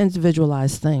that's an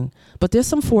individualized thing. But there's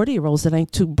some 40-year-olds that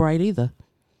ain't too bright either.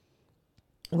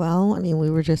 Well, I mean,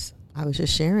 I was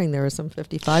just sharing there were some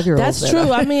 55-year-olds. That's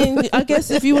true. I mean, I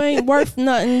guess if you ain't worth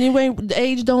nothing, the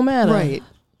age don't matter. Right.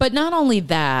 But not only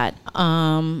that,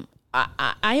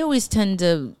 I always tend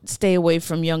to stay away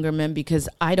from younger men because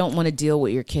I don't want to deal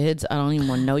with your kids. I don't even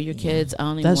want to know your kids. I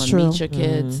don't even That's want to true. meet your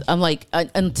kids. I'm like,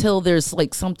 until there's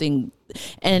like something,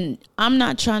 and I'm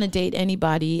not trying to date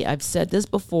anybody. I've said this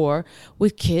before,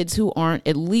 with kids who aren't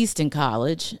at least in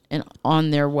college and on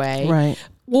their way. Right.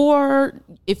 Or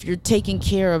if you're taking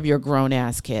care of your grown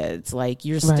ass kids, like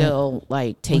you're still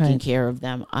like taking Right. care of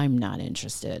them. I'm not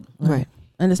interested. Right.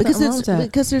 And it's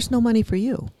Because there's no money for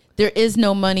you. There is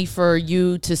no money for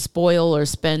you to spoil or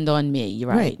spend on me.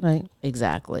 Right. Right.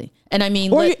 Exactly. And I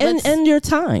mean, Or and your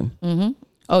time. mm-hmm.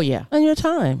 Oh yeah. And your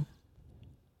time.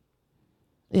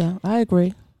 Yeah, I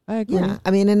agree. Yeah.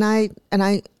 I mean, and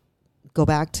I go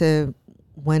back to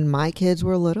when my kids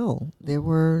were little, there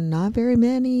were not very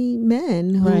many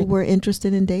men who Right. were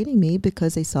interested in dating me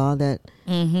because they saw that,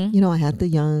 I had the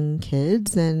young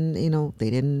kids and, they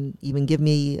didn't even give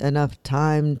me enough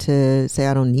time to say,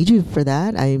 I don't need you for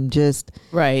that. I'm just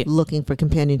Right. looking for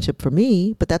companionship for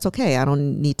me, but that's okay. I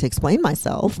don't need to explain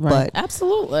myself, Right. but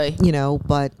Absolutely.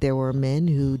 but there were men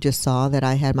who just saw that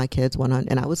I had my kids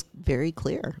and I was very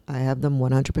clear. I have them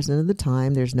 100% of the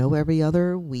time. There's no every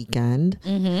other weekend.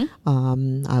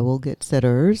 Mm-hmm. I will get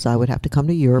sitters. I would have to come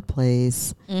to your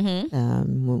place.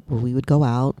 Mm-hmm. Where we would go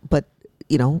out, but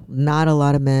not a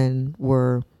lot of men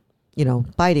were,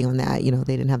 biting on that.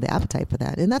 They didn't have the appetite for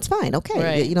that, and that's fine.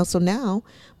 Okay, Right. So now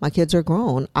my kids are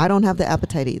grown. I don't have the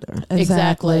appetite either.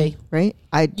 Exactly. Right?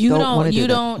 I You don't want to you do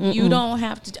don't that. you don't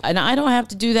have to, and I don't have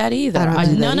to do that either. I don't have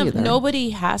to do that either. Nobody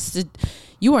has to.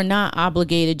 You are not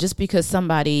obligated just because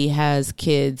somebody has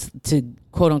kids to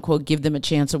quote unquote give them a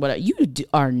chance or whatever. You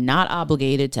are not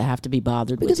obligated to have to be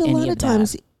bothered Because with a any lot of of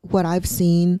times, that. what I've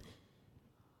seen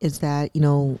is that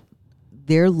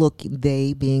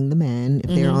they being the men, if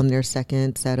they're on their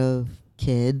second set of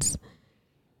kids,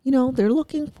 they're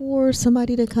looking for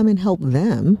somebody to come and help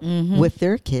them with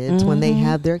their kids when they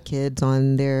have their kids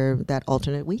on that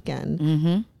alternate weekend.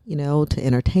 To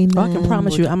entertain them. I can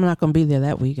promise you, I'm not going to be there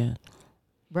that weekend.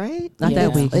 Right? Not Yeah.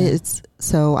 that weekend.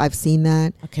 So I've seen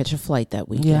that. I'll catch a flight that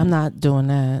weekend. Yeah, I'm not doing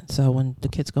that. So when the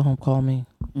kids go home, call me.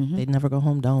 Mhm. They never go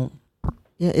home. Don't.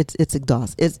 Yeah, it's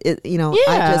exhausting.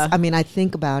 I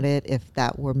think about it, if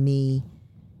that were me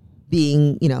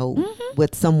being,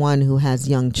 with someone who has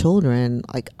young children,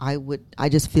 like I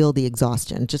just feel the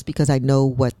exhaustion just because I know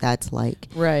what that's like,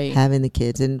 right? Having the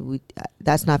kids, and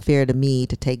that's not fair to me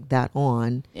to take that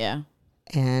on. Yeah.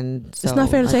 And so it's not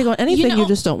fair to take on anything you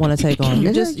just don't want to take on.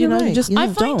 You just, I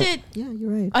find it. Yeah, you're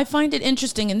right. I find it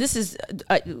interesting, and this is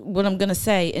what I'm going to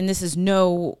say, and this is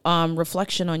no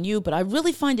reflection on you, but I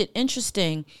really find it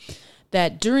interesting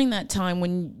that during that time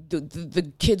when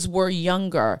the kids were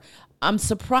younger, I'm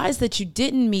surprised that you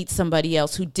didn't meet somebody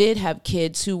else who did have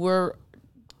kids who were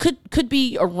could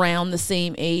be around the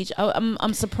same age.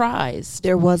 I'm surprised.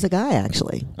 There was a guy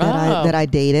actually that I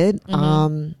dated.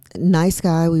 Mm-hmm. Nice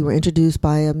guy. We were introduced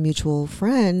by a mutual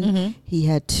friend. Mm-hmm. He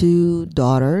had 2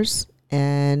 daughters,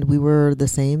 and we were the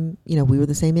same. We were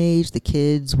the same age. The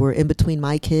kids were in between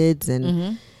my kids,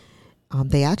 and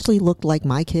they actually looked like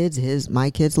my kids.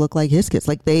 My kids looked like his kids.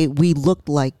 Like we looked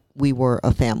like we were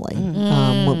a family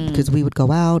because we would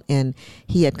go out, and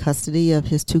he had custody of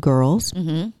his 2 girls.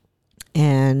 Mm-hmm.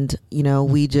 And,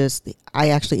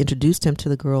 I actually introduced him to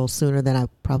the girls sooner than I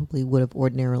probably would have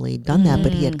ordinarily done that.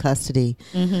 But he had custody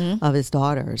of his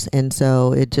daughters. And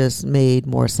so it just made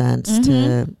more sense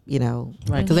to,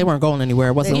 Right. Because they weren't going anywhere.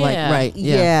 It wasn't right.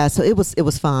 Yeah. So it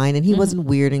was fine. And he wasn't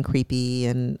weird and creepy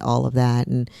and all of that.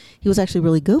 And he was actually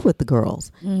really good with the girls.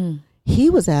 He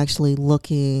was actually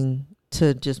looking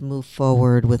to just move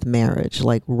forward with marriage,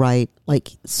 like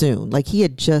soon. Like he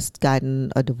had just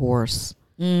gotten a divorce.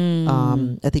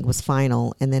 I think it was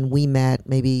final, and then we met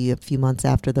maybe a few months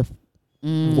after the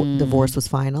divorce was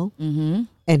final,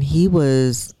 and he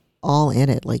was all in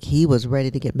it. Like he was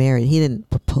ready to get married. He didn't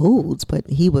propose, but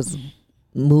he was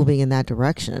moving in that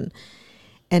direction,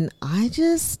 and I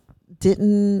just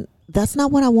didn't. That's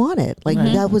not what I wanted. Like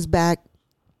that was back.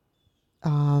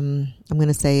 I'm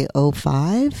gonna say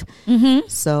 2005.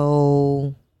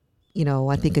 So,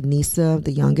 I think Anissa,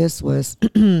 the youngest, was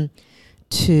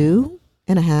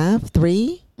 2.5,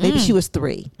 3. Maybe she was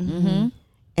 3.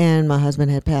 And my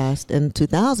husband had passed in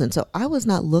 2000. So I was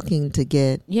not looking to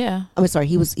get. Yeah. I'm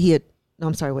sorry.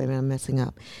 I'm sorry. Wait a minute. I'm messing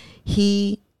up.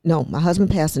 My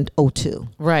husband passed in 2002.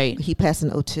 Right. He passed in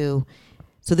 2002.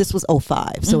 So this was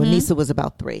 2005. So Anissa was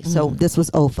about 3. So this was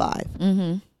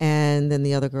 2005. And then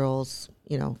the other girls,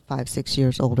 5-6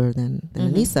 years older than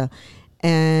Anissa.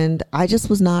 And I just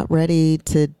was not ready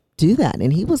to do that.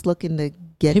 And he was looking to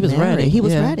get married. Ready. He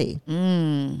was ready.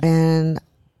 And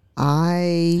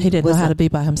he didn't know how to be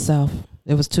by himself.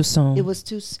 It was too soon. It was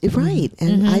too right.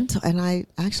 And I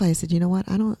said, you know what?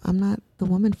 I'm not the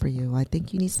woman for you. I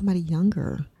think you need somebody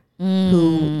younger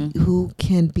who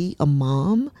can be a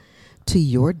mom to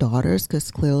your daughters, because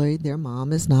clearly their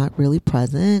mom is not really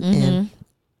present.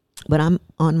 But I'm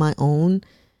on my own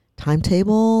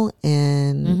timetable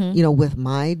and with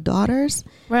my daughters.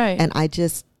 Right. And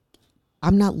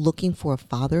I'm not looking for a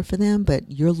father for them, but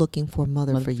you're looking for a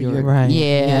mother for your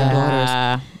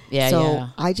daughters. So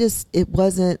it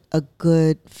wasn't a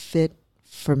good fit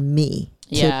for me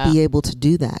to be able to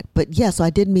do that. But so I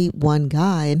did meet one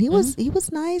guy, and he was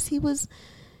nice. He was,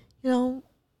 he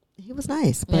was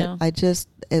nice, but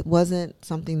it wasn't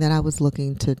something that I was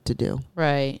looking to do.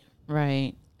 Right.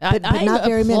 Right. But not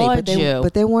very many.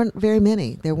 But there weren't very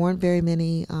many. There weren't very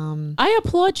many. I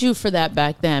applaud you for that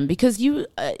back then, because you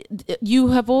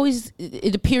have always.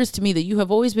 It appears to me that you have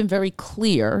always been very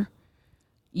clear.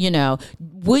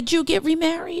 Would you get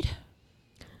remarried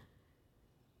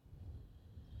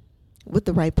with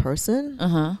the right person?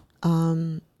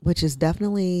 Which is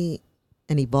definitely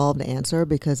an evolved answer,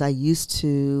 because I used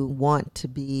to want to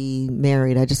be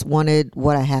married. I just wanted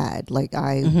what I had. Like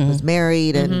I was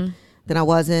married and. Then I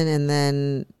wasn't, and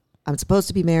then I'm supposed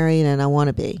to be married, and I want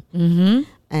to be. And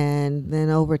then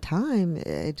over time,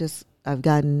 I've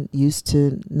gotten used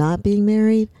to not being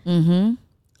married. I'm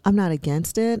not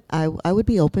against it. I would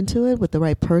be open to it with the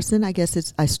right person. I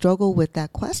guess I struggle with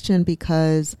that question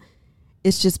because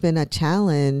it's just been a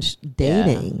challenge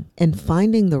dating and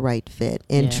finding the right fit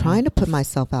and trying to put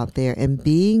myself out there and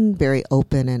being very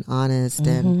open and honest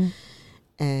and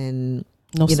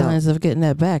no signs of getting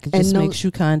that back. It just makes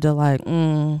you kind of like,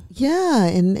 Yeah,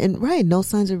 and right, no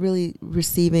signs of really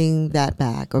receiving that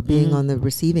back or being on the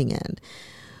receiving end.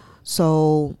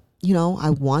 So, I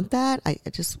want that. I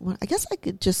guess I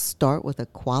could just start with a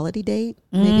quality date.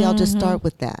 Maybe I'll just start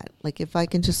with that. Like if I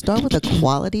can just start with a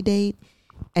quality date,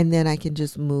 and then I can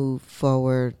just move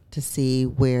forward to see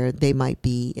where they might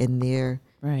be in their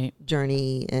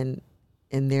journey and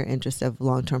in their interest of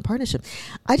long-term partnership.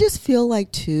 I just feel like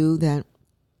too that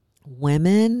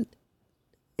women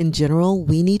in general,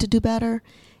 we need to do better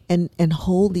and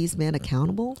hold these men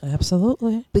accountable.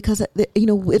 Absolutely. Because,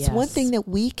 it's one Yes. thing that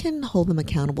we can hold them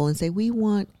accountable and say, we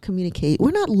want communicate.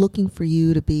 We're not looking for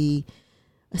you to be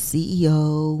a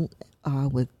CEO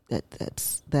with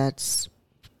that's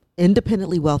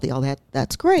independently wealthy. All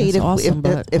that's great. That's awesome,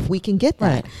 if we can get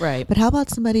that. Right. But how about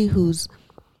somebody who's,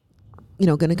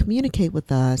 going to communicate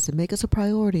with us and make us a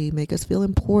priority, make us feel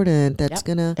important. That's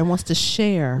going to And wants to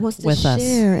share with us.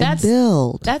 share and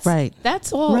build. That's Right.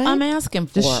 That's all Right? I'm asking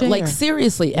for. Just share. Like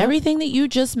seriously, everything that you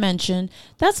just mentioned,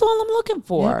 that's all I'm looking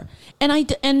for. And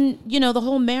the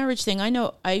whole marriage thing. I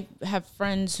know I have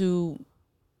friends who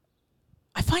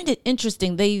I find it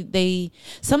interesting. They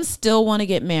some still want to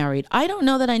get married. I don't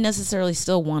know that I necessarily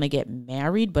still want to get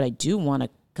married, but I do want a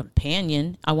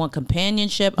companion. I want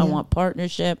companionship. I want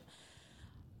partnership.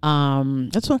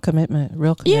 That's one commitment,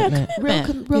 real commitment.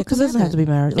 Yeah, real Because it doesn't have to be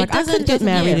married. Like I could get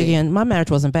married again. My marriage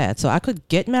wasn't bad, so I could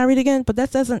get married again. But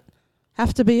that doesn't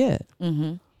have to be it.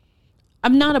 Mm-hmm.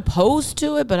 I'm not opposed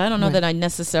to it, but I don't know that I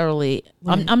necessarily.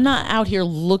 I'm not out here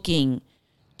looking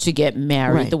to get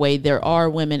married the way there are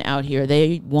women out here.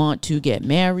 They want to get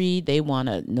married. They want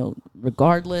to know,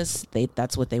 regardless.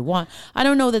 That's what they want. I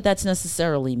don't know that that's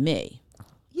necessarily me.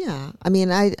 Yeah, I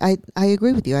mean, I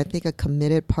agree with you. I think a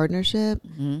committed partnership,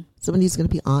 somebody who's going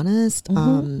to be honest,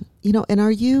 and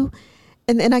are you,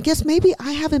 and I guess maybe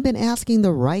I haven't been asking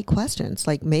the right questions.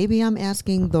 Like maybe I'm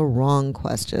asking the wrong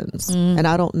questions, and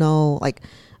I don't know. Like,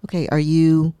 okay, are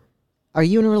you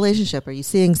in a relationship? Are you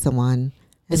seeing someone?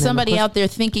 Is somebody out there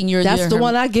thinking you're? That's the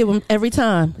one I give them every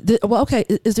time. Well, okay,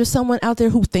 is there someone out there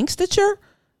who thinks that you're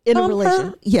in a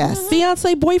relationship? Yes.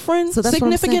 Fiance, boyfriend, So that's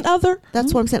significant other?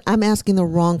 That's what I'm saying. I'm asking the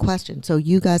wrong question. So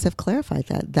you guys have clarified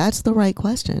that. That's the right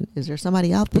question. Is there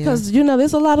somebody out there? Because,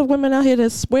 there's a lot of women out here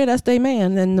that swear that's their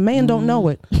man, and the man don't know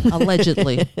it.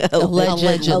 Allegedly.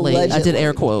 Allegedly. I did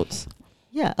air quotes.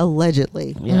 Yeah,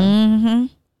 allegedly. Yeah.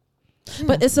 Mm-hmm.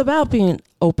 But it's about being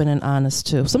open and honest,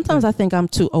 too. Sometimes I think I'm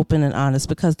too open and honest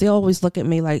because they always look at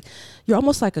me like, you're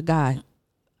almost like a guy.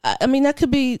 I mean, that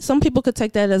could be, some people could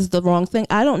take that as the wrong thing.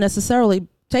 I don't necessarily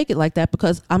take it like that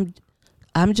because I'm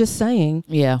just saying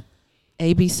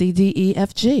A, B, C, D, E,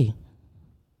 F, G.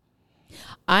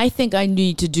 I think I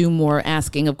need to do more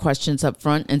asking of questions up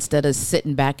front instead of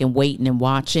sitting back and waiting and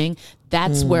watching.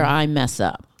 That's where I mess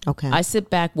up. Okay. I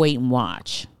sit back, wait, and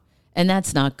watch. And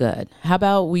that's not good. How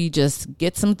about we just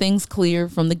get some things clear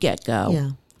from the get-go? Yeah.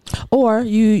 Or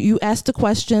you ask the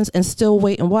questions and still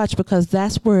wait and watch because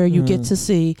that's where you get to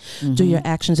see do your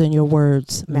actions and your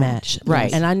words match.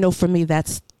 Right. And I know for me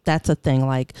that's a thing.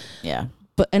 Like, yeah.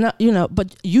 But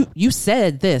but you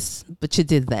said this, but you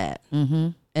did that.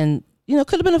 Mm-hmm. And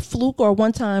could have been a fluke or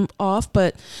one time off,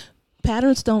 but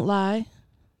patterns don't lie.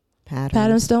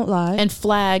 Patterns don't lie. And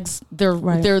flags, they're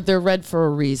red for a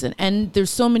reason. And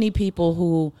there's so many people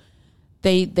who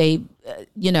they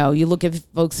you look at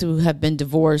folks who have been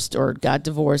divorced or got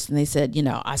divorced and they said,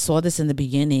 I saw this in the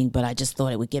beginning, but I just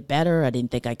thought it would get better. I didn't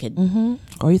think I could. Mm-hmm.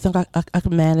 Or you think I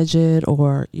could manage it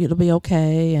or it'll be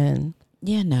okay. And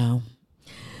no.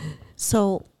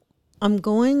 So I've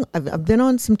been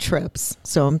on some trips.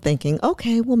 So I'm thinking,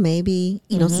 okay, well maybe,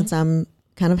 since I'm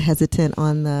kind of hesitant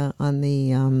on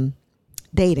the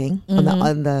dating, on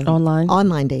the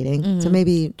online dating. So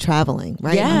maybe traveling,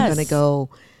 right? Yes. I'm going to go,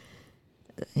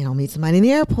 meet somebody in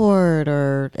the airport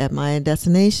or at my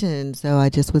destination. So I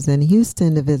just was in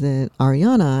Houston to visit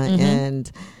Ariana.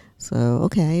 And so,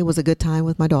 okay, it was a good time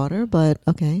with my daughter, but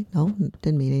okay, no,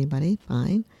 didn't meet anybody.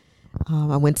 Fine.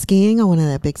 I went skiing. I went on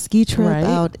that big ski trip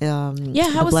out. How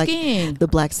was skiing? The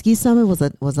Black Ski Summit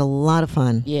was a lot of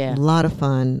fun. Yeah. A lot of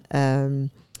fun.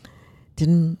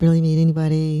 Didn't really meet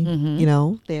anybody,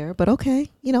 there. But okay,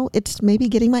 it's maybe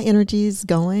getting my energies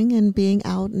going and being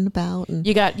out and about. And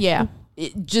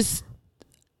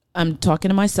I'm talking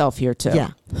to myself here too.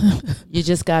 Yeah. You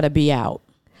just got to be out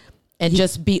and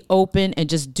just be open and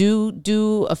just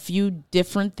do a few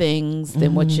different things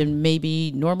than what you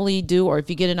maybe normally do. Or if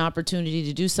you get an opportunity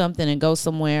to do something and go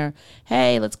somewhere,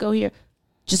 hey, let's go here.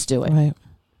 Just do it.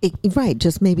 Right.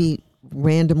 Just maybe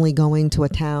randomly going to a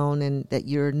town and that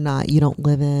you don't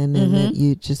live in and that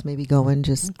you just maybe go and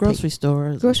just grocery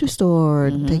store,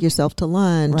 take yourself to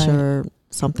lunch or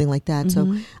something like that.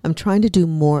 So I'm trying to do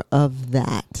more of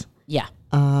that. Yeah.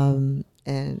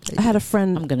 And I had a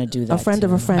friend. I'm gonna do that. A friend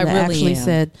of a friend I that really actually am.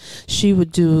 said she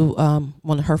would do.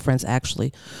 One of her friends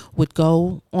actually would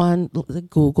go on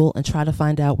Google and try to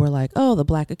find out where, like, oh, the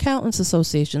Black Accountants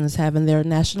Association is having their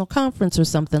national conference or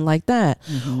something like that,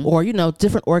 or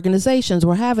different organizations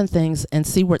were having things, and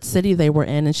see what city they were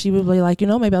in. And she would be like,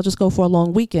 maybe I'll just go for a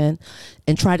long weekend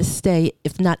and try to stay,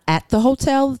 if not at the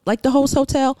hotel, like the host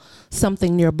hotel,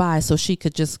 something nearby, so she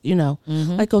could just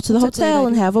like go to the hotel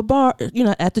and have a bar,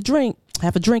 at the drink.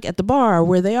 Have a drink at the bar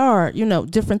where they are,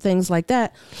 different things like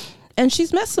that. And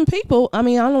she's met some people. I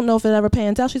mean, I don't know if it ever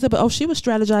pans out. She said, but she would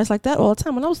strategize like that all the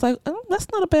time. And I was like, oh, that's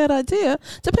not a bad idea,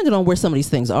 depending on where some of these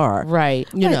things are.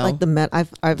 Right. Like the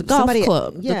the golf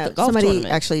club. Yeah, the golf somebody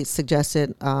tournament. actually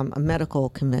suggested a medical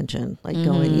convention, like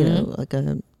going, like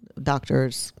a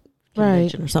doctor's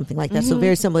convention or something like that. So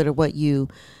very similar to what you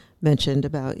mentioned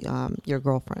about your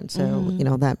girlfriend. So,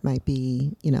 that might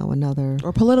be, another.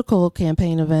 Or political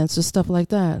campaign events or stuff like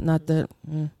that. Not that.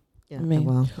 Yeah, I mean,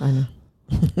 well, I know.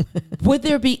 Would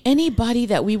there be anybody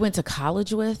that we went to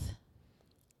college with?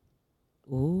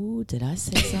 Ooh, did I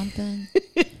say something?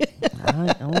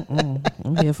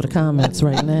 I'm here for the comments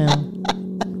right now.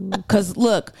 Because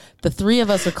look, the three of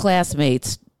us are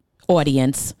classmates,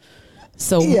 audience.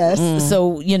 So, Yes.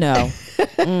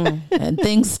 and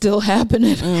things still happen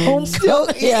at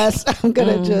homecoming. Yes, I'm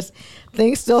gonna just.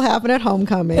 Things still happen at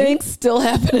homecoming. Things still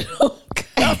happen at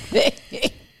homecoming.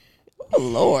 Oh,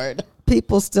 Lord.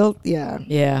 People still, yeah.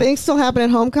 Things still happen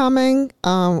at homecoming,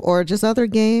 or just other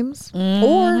games,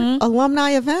 or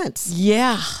alumni events.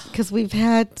 Yeah, because we've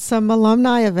had some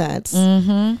alumni events.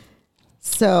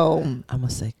 So I'm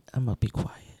gonna be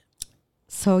quiet.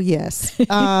 So yes,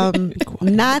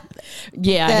 not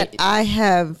that I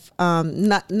have,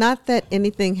 not that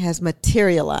anything has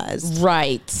materialized.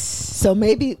 Right. So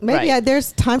maybe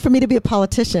there's time for me to be a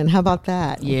politician. How about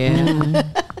that? Yeah.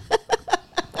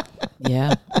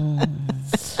 Yeah.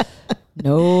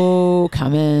 No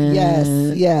comment.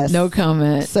 Yes. No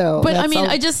comment. So, but I mean,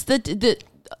 I just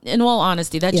in all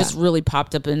honesty, that just really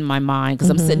popped up in my mind because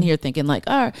I'm sitting here thinking like,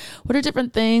 all right, what are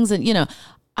different things? And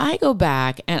I go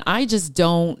back and I just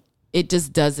don't. It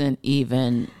just doesn't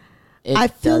even. I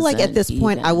feel like at this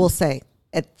point, I will say,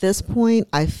 at this point,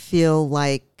 I feel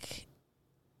like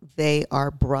they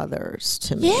are brothers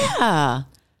to me. Yeah.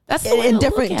 That's the way in to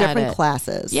different look at it.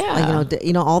 classes. Yeah. Like,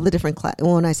 all the different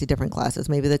well, when I say different classes,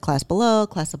 maybe the class below,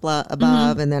 class above,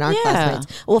 and then our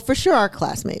classmates. Well, for sure, our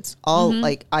classmates. All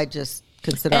like I just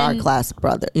consider our class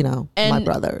brother. My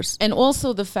brothers. And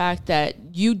also the fact that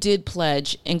you did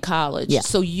pledge in college,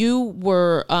 so you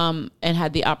were and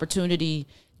had the opportunity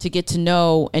to get to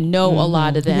know a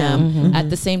lot of them at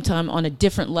the same time on a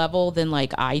different level than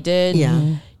like I did.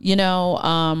 Yeah.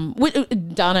 Donna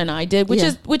and I did,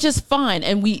 which is fine.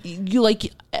 And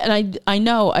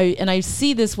I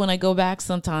see this when I go back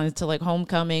sometimes to like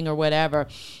homecoming or whatever,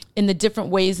 in the different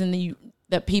ways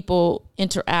that people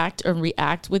interact or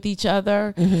react with each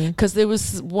other. Because there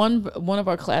was one of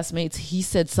our classmates, he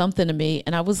said something to me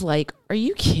and I was like, are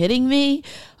you kidding me?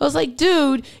 I was like,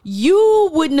 dude,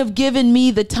 you wouldn't have given me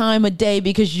the time of day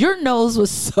because your nose was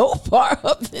so far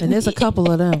up. And there's a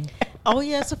couple of them. Oh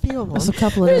yeah, it's a few of them. There's a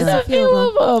couple of There's them. a few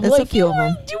of them. There's Like, a few of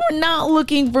them. You were not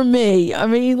looking for me. I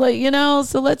mean,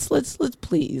 so let's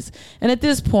please. And at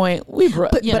this point,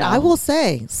 but I will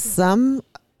say some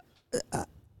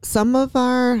of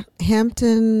our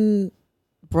Hampton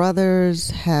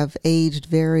brothers have aged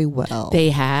very well.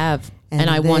 They have, and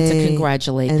I want to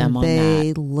congratulate them on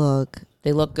that.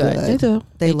 They look good. They do.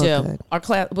 They look good. Our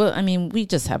class. Well, I mean, we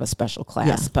just have a special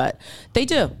class, but they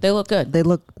do. They look good. They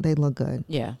look good.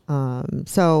 Yeah.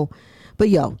 So, but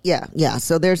yeah.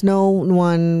 So there's no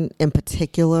one in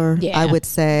particular. Yeah. I would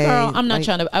say. Girl,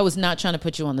 I was not trying to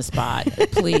put you on the spot.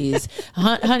 Please,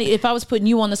 honey. If I was putting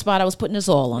you on the spot, I was putting us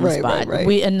all on the spot.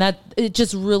 Right. And that it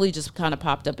just really just kind of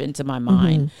popped up into my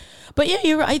mind. But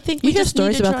yeah, I think You hear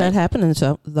stories about that happening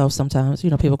though sometimes.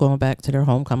 People going back to their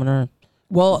homecoming or.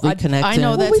 Well, I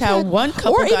know that's how one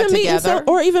couple got together.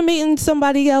 Or even meeting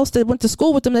somebody else that went to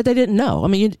school with them that they didn't know. I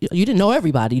mean, you didn't know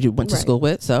everybody you went to school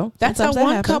with. So that's how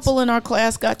one couple in our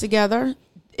class got together.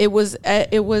 It was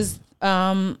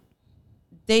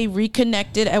they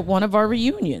reconnected at one of our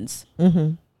reunions.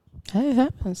 Hey, it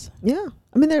happens. Yeah,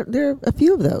 I mean there are a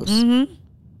few of those.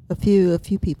 A few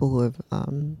people who have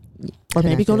or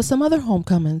maybe go to some other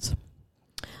homecomings.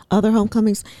 Other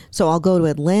homecomings. So I'll go to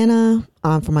Atlanta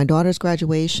for my daughter's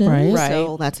graduation. Right.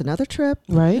 So that's another trip.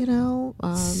 Right.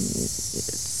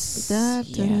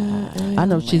 I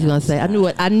know what she's gonna say. I knew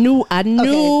it. I knew.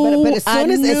 Okay, but as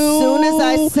soon as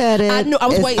I said it, I knew. I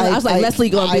was waiting. I was like, Leslie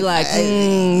gonna be like,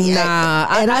 nah.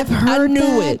 And I've heard I knew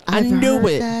that. it. I knew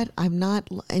it. That. I'm not.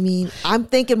 I mean, I'm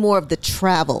thinking more of the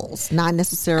travels, not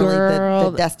necessarily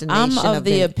the destination. I'm of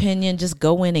the opinion, just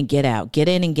go in and get out. Get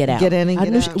in and get out. Get in and get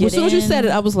out. As soon as you said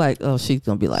it, I was like, oh, she's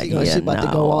gonna be like, she's about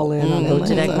to go all in. Go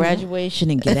to that graduation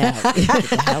and get out. Get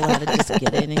the hell out of this.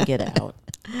 Get in and get out.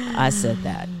 I said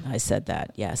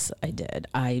that. Yes, I did.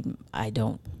 I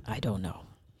don't know.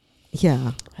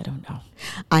 Yeah. I don't know.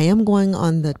 I am going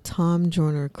on the Tom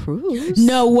Joyner cruise.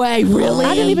 No way, really?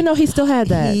 I didn't even know he still had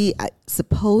that.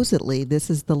 Supposedly, this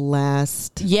is the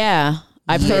last. Yeah.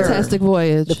 I've heard Fantastic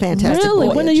Voyage. The Fantastic Really?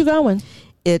 Voyage. When are you going?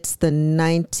 It's the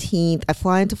 19th. I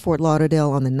fly into Fort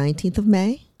Lauderdale on the 19th of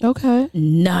May. Okay.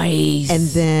 Nice. And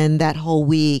then that whole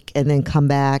week, and then come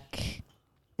back,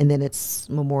 and then it's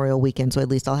Memorial Weekend. So at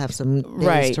least I'll have some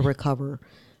days to recover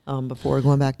before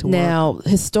going back to work. Now,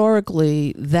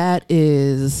 historically, that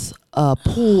is a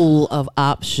pool of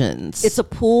options. It's a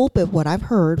pool, but what I've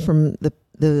heard from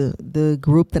the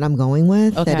group that I'm going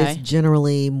with, that it's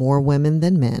generally more women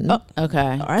than men. Oh,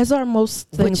 okay. As are most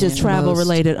things travel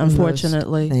related,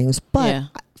 unfortunately. Things. But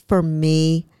for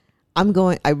me,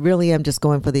 I really am just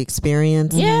going for the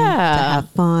experience. Yeah. To have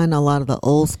fun. A lot of the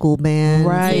old school bands.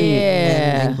 Right.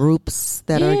 And groups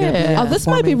that are going to be. Oh, this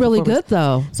might be really good,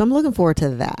 though. So I'm looking forward to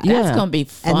that. Yeah. That's going to be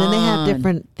fun. And then they have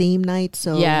different theme nights.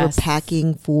 So we're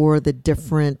packing for the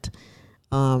different,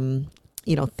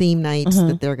 theme nights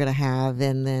that they're going to have.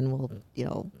 And then we'll,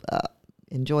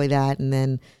 enjoy that. And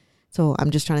then, so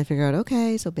I'm just trying to figure out,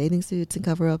 okay, so bathing suits and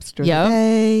cover-ups during the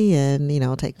day,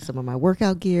 and, take some of my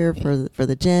workout gear for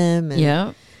the gym.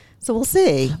 And so we'll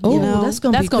see. Oh, that's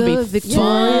going to be good. Victoria. So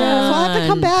I'll have to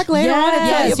come back later on and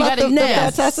tell you about the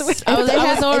fantastic.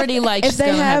 I was already like, she's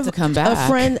going to have to come back. A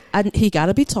friend, he got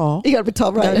to be tall. He got to be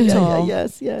tall, right?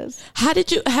 Yes. How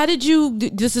did you,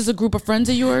 this is a group of friends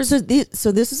of yours?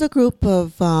 So this is a group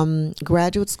of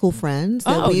graduate school friends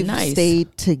that we've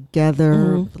stayed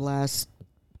together for the last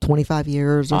 25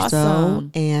 years or so.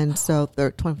 And so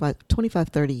 25,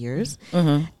 30 years.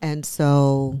 And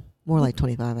so more like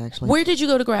 25, actually. Where did you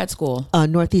go to grad school?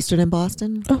 Northeastern in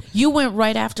Boston. You went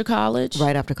right after college?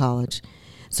 Right after college.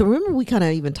 So remember, we kind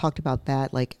of even talked about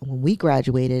that. Like when we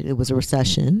graduated, it was a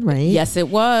recession, right? Yes, it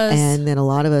was. And then a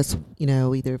lot of us,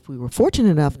 either if we were fortunate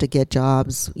enough to get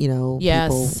jobs,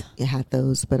 people had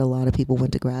those, but a lot of people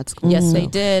went to grad school. Yes, they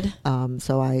did.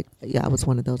 So I was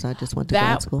one of those. I just went to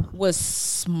grad school. That was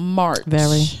smart.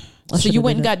 Very. So you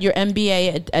went and got your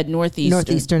MBA at Northeastern.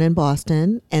 Northeastern in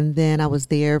Boston. And then I was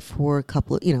there for a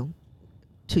couple of,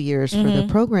 2 years for the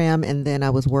program. And then I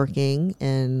was working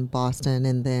in Boston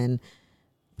and then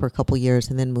for a couple of years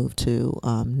and then moved to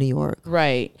New York.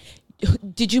 Right.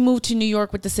 Did you move to New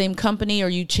York with the same company or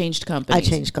you changed companies? I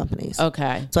changed companies.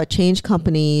 Okay. So I changed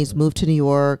companies, moved to New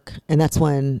York. And that's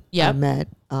when I met,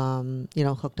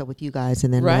 hooked up with you guys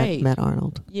and then met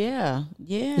Arnold. Yeah.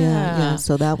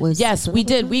 So that was. Yes, we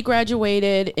did. We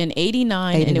graduated in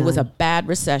 89 and it was a bad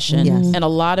recession. Yes. And a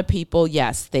lot of people,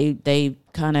 they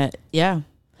kind of,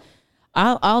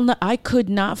 I could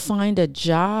not find a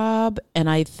job, and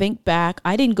I think back,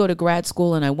 I didn't go to grad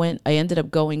school, and I ended up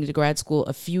going to grad school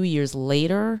a few years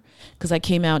later because I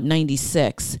came out in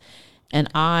 96, and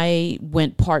I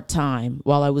went part-time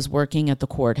while I was working at the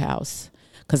courthouse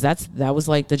because that was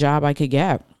like the job I could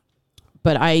get.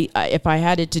 But I if I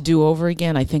had it to do over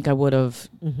again, I think I would have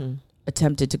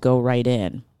attempted to go right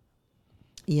in.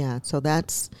 Yeah, so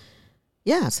that's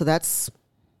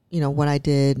what I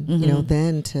did,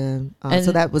 then to,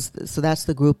 so that's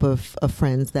the group of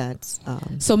friends that's.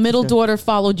 So middle daughter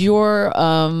followed your.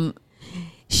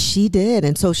 She did.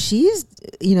 And so she's,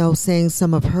 saying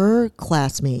some of her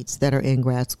classmates that are in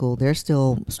grad school, they're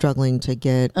still struggling to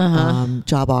get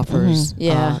job offers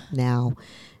now.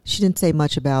 She didn't say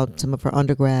much about some of her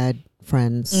undergrad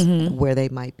friends where they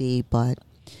might be, but.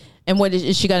 And what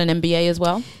is she got an MBA as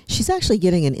well? She's actually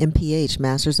getting an MPH,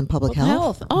 Master's in Public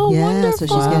Health. Oh, wonderful.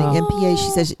 So she's getting MPA. She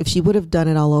says if she would have done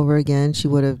it all over again, she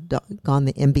would have gone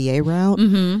the MBA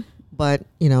route. But,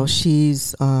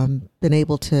 she's been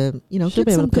able to,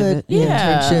 get some good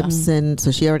internships. And so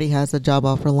she already has a job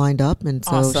offer lined up. And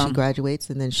so she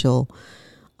graduates and then she'll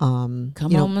come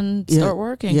home and start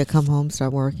working. Yeah, come home,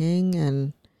 start working.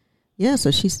 And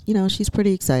so she's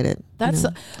pretty excited.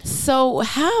 So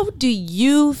how do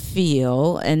you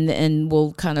feel, and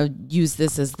we'll kind of use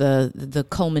this as the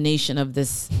culmination of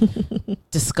this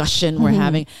discussion we're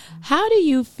having. How do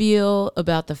you feel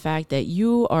about the fact that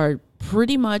you are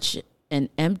pretty much an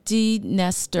empty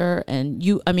nester and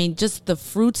just the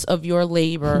fruits of your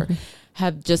labor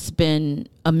have just been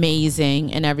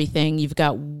amazing and everything. You've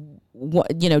got,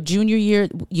 junior year,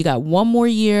 you got one more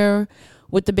year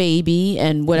with the baby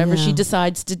and whatever she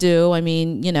decides to do. I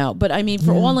mean, but I mean,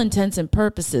 for all intents and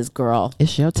purposes, girl,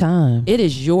 it's your time. It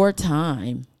is your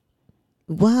time.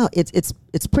 Wow, it's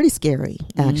pretty scary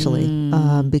actually,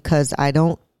 because I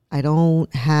don't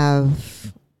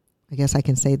have, I guess I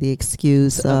can say, the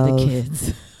excuse of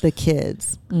the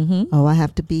kids. Mm-hmm. Oh, I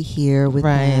have to be here with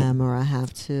them, or I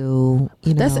have to,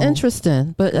 That's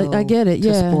interesting, but I get it.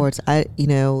 Yeah, sports.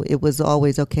 It was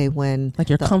always okay when like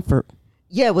your comfort.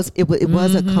 Yeah, it was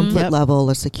a comfort level,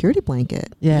 a security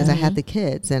blanket. Yeah, because I had the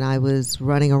kids and I was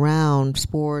running around,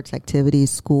 sports,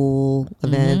 activities, school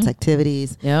events,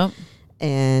 activities. Yep.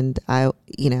 And I,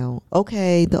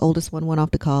 okay, the oldest one went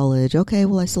off to college. Okay,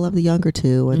 well, I still have the younger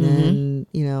two. And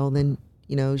then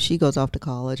she goes off to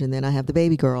college. And then I have the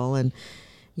baby girl and,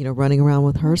 running around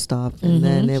with her stuff. And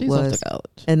then she's off to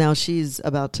college. And now she's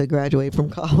about to graduate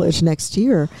from college next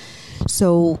year.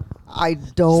 So I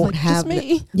don't have. Just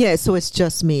me. Yeah, so it's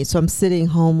just me. So I'm sitting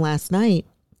home last night,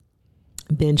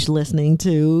 binge listening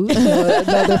to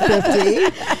another 50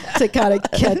 to kind of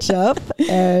catch up,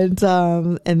 and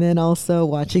then also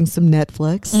watching some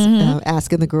Netflix,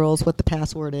 asking the girls what the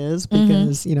password is,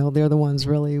 because they're the ones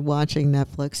really watching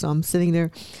Netflix. So I'm sitting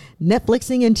there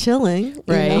Netflixing and chilling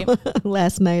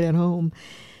last night at home,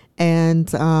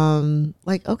 and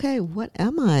okay, what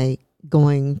am I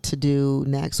going to do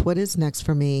next? What is next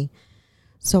for me?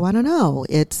 So I don't know.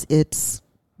 It's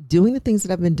doing the things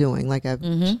that I've been doing. Like I've,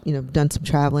 done some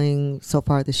traveling so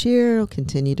far this year. I'll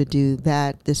continue to do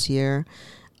that this year.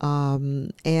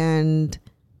 And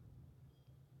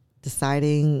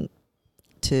deciding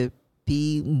to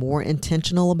be more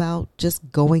intentional about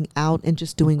just going out and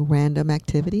just doing random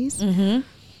activities. Mm-hmm.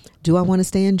 Do I want to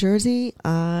stay in Jersey?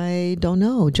 I don't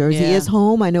know. Jersey is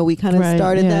home. I know we kind of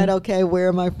started that. Okay, where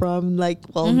am I from?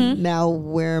 Now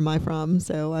where am I from?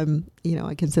 So I'm,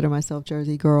 I consider myself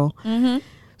Jersey girl. Mm-hmm.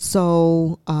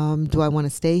 So do I want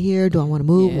to stay here? Do I want to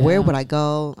move? Yeah. Where would I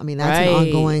go? I mean, that's an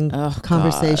ongoing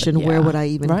conversation. God, where would I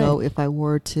even go if I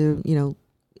were to,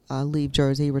 leave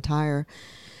Jersey, retire?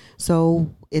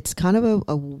 So it's kind of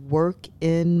a work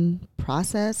in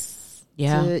process.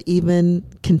 To even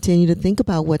continue to think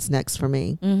about what's next for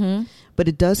me. Mm-hmm. But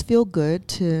it does feel good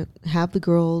to have the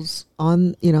girls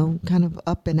on, kind of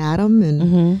up and at 'em.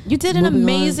 And you did an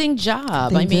amazing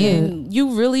job. I mean,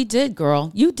 you really did,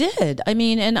 girl. You did. I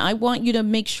mean, and I want you to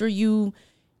make sure you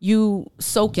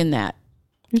soak in that.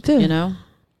 You did.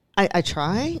 I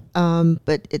try,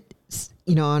 but it,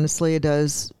 honestly, it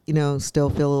does, still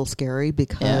feel a little scary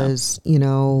because, you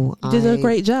did a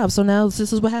great job. So now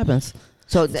this is what happens.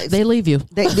 So they leave you.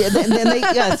 They go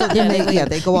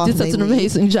off. You did such an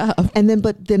amazing job. And then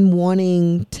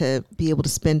wanting to be able to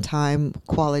spend time,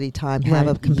 quality time, have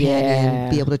a companion,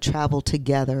 be able to travel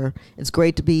together. It's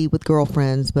great to be with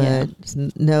girlfriends, but it's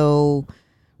no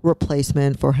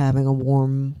replacement for having a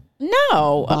warm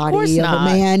of course of not.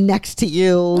 a man next to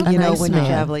you. When you're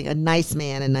traveling, a nice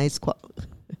man, a nice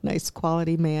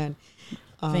quality man.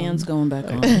 Fans going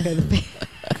back on.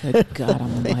 Good God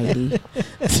Almighty.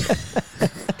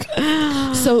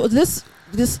 So this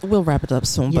we'll wrap it up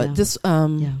soon. But this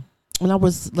when I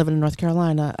was living in North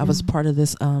Carolina, I was part of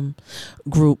this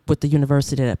group with the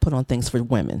university that put on things for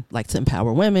women, like to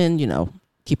empower women,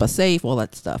 keep us safe, all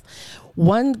that stuff.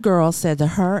 One girl said to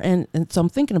her, and so I'm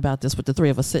thinking about this with the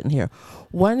three of us sitting here.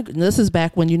 This is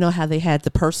back when how they had the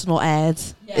personal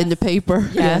ads in the paper.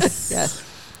 Yes.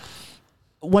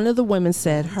 One of the women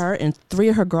said her and three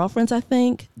of her girlfriends, I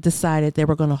think, decided they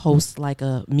were going to host like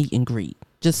a meet and greet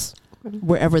just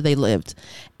wherever they lived.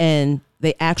 And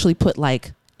they actually put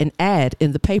like an ad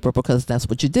in the paper because that's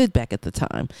what you did back at the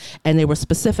time. And they were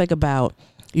specific about,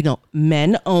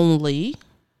 men only,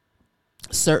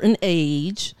 certain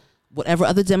age, whatever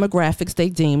other demographics they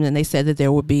deemed. And they said that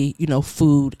there would be,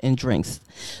 food and drinks.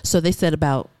 So they said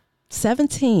about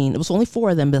 17, it was only 4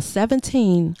 of them, but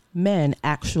 17 men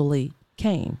actually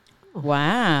came.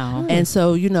 Wow. And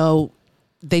so,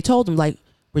 they told them like,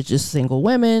 we're just single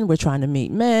women. We're trying to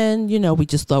meet men. We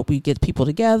just thought we'd get people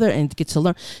together and get to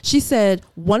learn. She said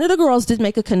one of the girls did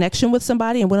make a connection with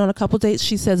somebody and went on a couple dates.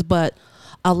 She says, but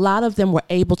a lot of them were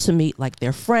able to meet like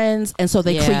their friends. And so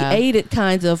they created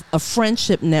kind of a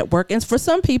friendship network. And for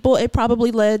some people, it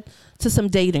probably led to some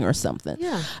dating or something.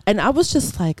 Yeah. And I was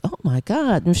just like, oh my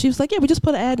God. And she was like, yeah, we just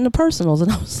put an ad in the personals.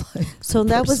 And I was like, so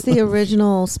that was the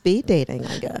original speed dating,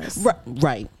 I guess.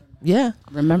 Right. Yeah.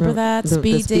 Remember that?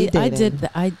 Speed dating?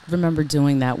 I remember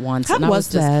doing that once. How was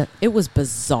that? It was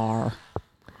bizarre.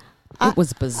 It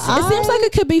was bizarre. It seems like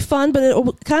it could be fun, but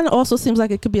it kind of also seems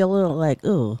like it could be a little like,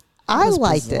 ooh. I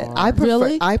liked it.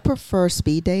 I prefer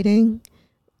speed dating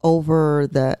over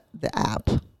the app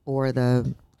or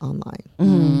the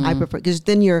online. I prefer, because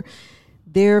then you're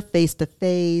there face to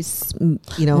face,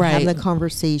 having a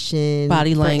conversation,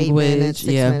 body for language, 8 minutes,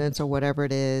 6 minutes, or whatever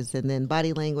it is, and then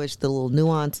body language, the little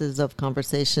nuances of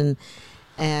conversation,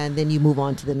 and then you move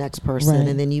on to the next person,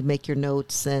 and then you make your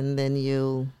notes, and then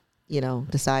you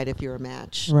decide if you're a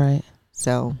match. Right.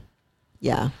 So,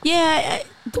 yeah. Yeah,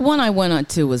 the one I went on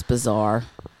to was bizarre.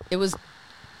 It was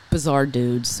bizarre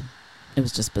dudes. It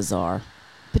was just bizarre.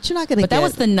 But you're not going to. But that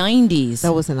was the 90s.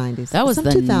 That was the 90s. That was some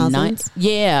the 2000s.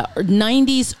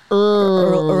 90s,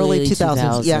 early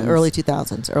 2000s. Yeah, early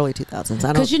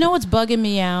 2000s. Because you know what's bugging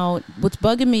me out? What's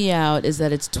bugging me out is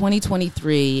that it's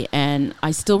 2023, and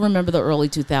I still remember the early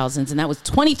 2000s, and that was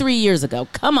 23 years ago.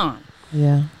 Come on.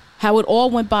 Yeah. How it all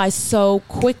went by so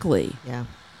quickly. Yeah.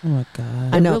 Oh my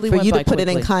God. I know. Really for went you to by put it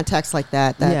in quickly. context like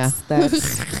that, that's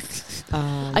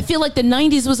I feel like the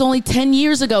 90s was only 10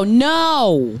 years ago.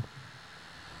 No.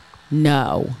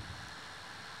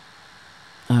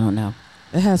 I don't know.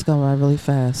 It has gone by really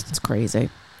fast. It's crazy.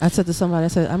 I said to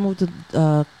somebody, I moved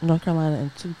to North Carolina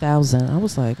in 2000. I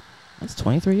was like, that's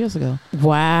 23 years ago.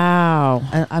 Wow.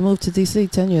 And I moved to D.C.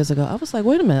 10 years ago. I was like,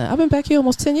 wait a minute. I've been back here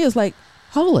almost 10 years. Like,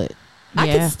 hold it. I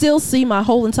Yeah. can still see my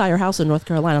whole entire house in North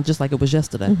Carolina just like it was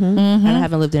yesterday. Mm-hmm. And I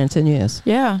haven't lived there in 10 years.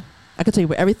 Yeah. I can tell you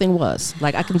where everything was.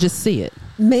 Like, I can just see it.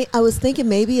 I was thinking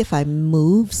maybe if I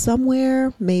moved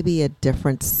somewhere, maybe a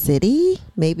different city,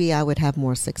 maybe I would have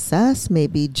more success.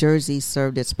 Maybe Jersey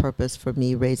served its purpose for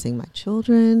me raising my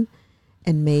children,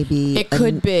 and maybe It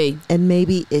could be. And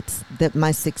maybe it's that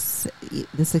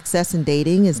the success in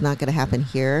dating is not going to happen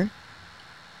here.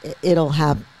 It'll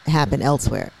happen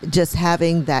elsewhere. Just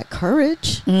having that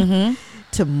courage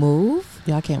to move.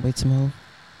 Yeah, I can't wait to move.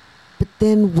 But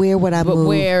then where would I move?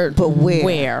 But where?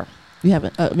 Where? You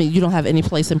haven't, you don't have any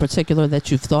place in particular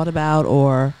that you've thought about,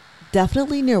 or?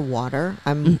 Definitely near water.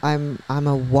 I'm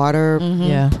a water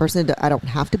person. I don't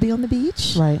have to be on the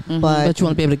beach. Right. But you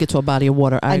want to be able to get to a body of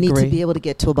water. I agree. need to be able to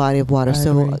get to a body of water.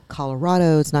 agree.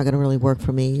 Colorado, it's not going to really work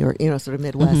for me, or sort of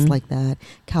Midwest like that.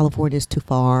 California is too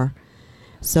far.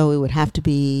 So it would have to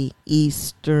be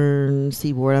eastern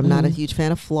seaboard. I'm not a huge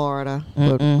fan of Florida. I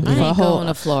ain't going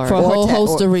to Florida. For a whole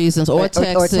host of reasons. Or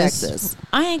Texas.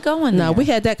 I ain't going there. No, we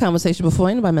had that conversation before.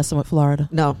 Ain't nobody messing with Florida.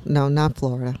 No, not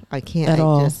Florida. I can't. At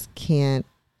all. Just can't.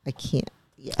 I can't.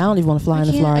 Yeah. I don't even want to fly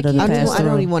into Florida. I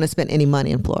don't even want to spend any money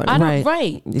in Florida. I don't,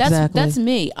 right. Exactly. That's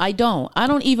me. I don't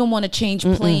even want to change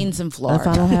planes in Florida. If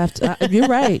I don't have to. You're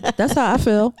right. That's how I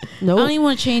feel. Nope. I don't even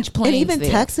want to change planes. And even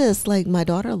there. Texas, like my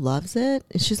daughter loves it.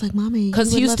 And she's like, Mommy.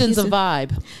 Because Houston's a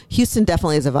vibe. Houston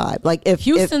definitely is a vibe. Like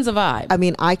Houston's a vibe. I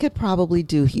mean, I could probably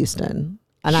do Houston.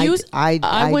 And I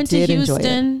went did to enjoy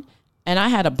Houston. it. And I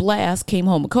had a blast. Came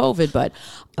home with COVID, but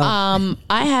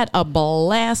I had a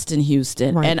blast in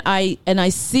Houston, Right. and I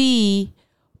see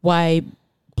why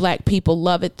Black people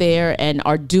love it there and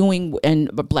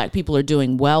Black people are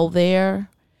doing well there.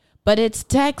 But it's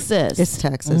Texas. It's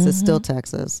Texas. It's still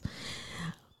Texas.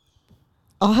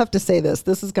 I'll have to say this.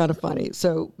 This is kind of funny.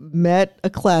 So met a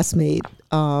classmate,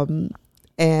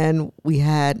 and we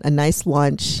had a nice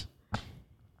lunch.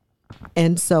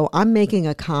 And so I'm making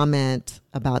a comment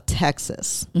about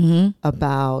Texas,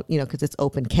 about, because it's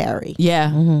open carry.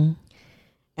 Yeah.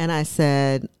 And I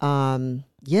said,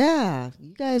 yeah,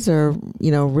 you guys are,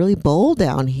 really bold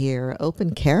down here,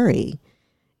 open carry.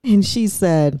 And she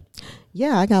said,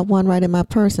 yeah, I got one right in my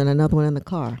purse and another one in the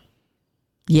car.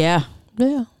 Yeah.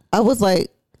 Yeah. I was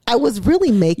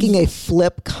really making a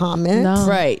flip comment. No.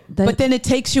 Right. But then it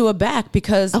takes you aback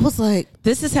because I was like,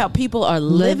 this is how people are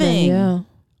living. Yeah.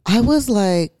 I was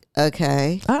like,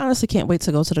 okay. I honestly can't wait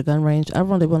to go to the gun range. I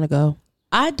really want to go.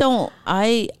 I don't.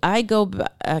 I go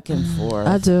back and forth.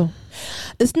 I do.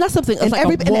 It's not something. It's And,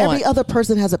 like every other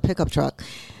person has a pickup truck.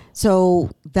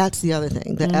 So that's the other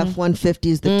thing. The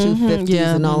F-150s, the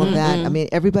 250s, and all of that. I mean,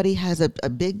 everybody has a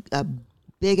big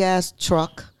ass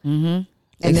truck. And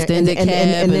Extended cab.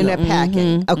 And then they're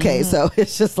packing. Okay, so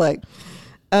it's just like,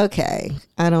 okay,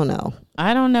 I don't know.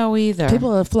 I don't know either.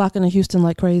 People are flocking to Houston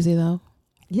like crazy, though.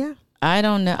 Yeah. I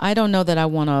don't know. I don't know that I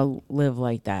want to live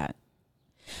like that.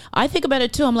 I think about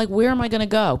it too. I'm like, where am I going to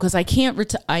go? Because I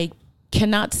can't. I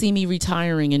cannot see me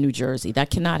retiring in New Jersey. That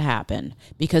cannot happen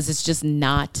because it's just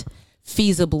not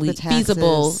feasible. Yeah.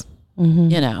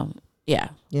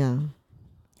 Yeah.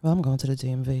 Well, I'm going to the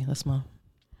DMV. That's my.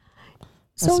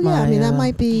 That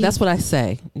might be. That's what I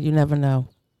say. You never know.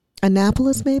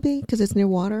 Annapolis, maybe, because it's near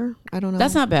water. I don't know.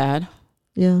 That's not bad.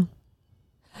 Yeah.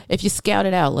 If you scout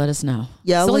it out, let us know.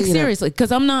 Yeah, So I'll like let you know. seriously,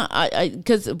 because I'm not.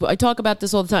 Because I talk about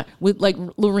this all the time with like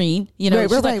Lorene. You know,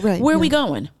 she's like, where are we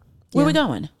going? Where are we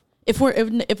going? If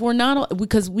we're not,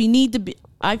 because we need to be.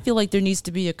 I feel like there needs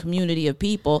to be a community of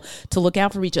people to look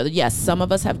out for each other. Yes, some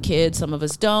of us have kids, some of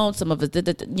us don't, some of us,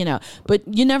 you know, but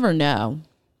you never know.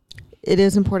 It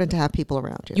is important to have people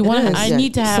around you. You want? I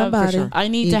need to have somebody. for sure. I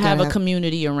need to have a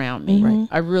community around me. Right.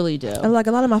 I really do. And like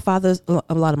a lot of my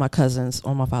cousins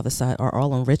on my father's side are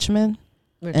all in Richmond.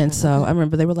 And so I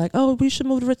remember they were like, "Oh, we should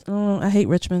move to Richmond." I hate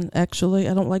Richmond. Actually,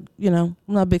 I don't like. I'm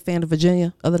not a big fan of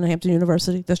Virginia, other than Hampton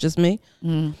University. That's just me.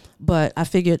 But I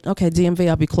figured, okay, DMV,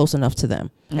 I'll be close enough to them,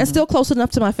 and still close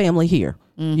enough to my family here.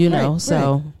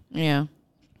 So yeah,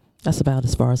 that's about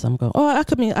as far as I'm going. Oh, I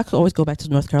could always go back to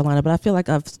North Carolina, but I feel like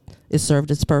it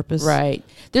served its purpose. Right.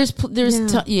 There's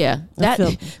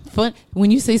that fun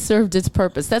when you say served its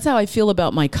purpose. That's how I feel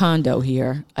about my condo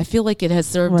here. I feel like it has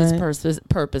served its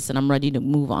purpose, and I'm ready to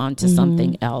move on to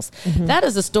something else. That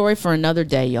is a story for another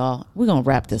day, y'all. We're gonna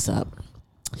wrap this up.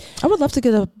 I would love to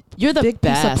get a big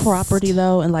best. piece of property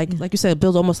though, and like you said,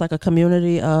 build almost like a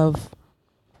community of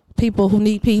people who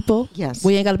need people. Yes,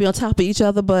 we ain't got to be on top of each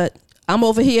other, but I'm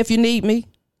over here if you need me.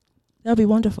 That'd be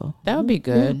wonderful. That would be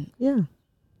good. Yeah.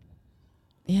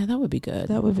 Yeah, that would be good.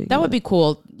 That would be cool. That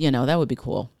would be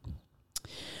cool.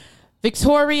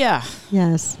 Victoria.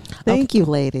 Yes. Thank you,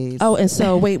 ladies. Oh, and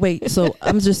so wait. So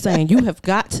I'm just saying, you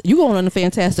going on a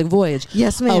fantastic voyage.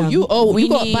 Yes, ma'am. By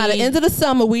the end of the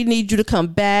summer, we need you to come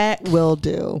back. Will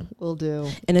do.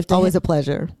 And if always a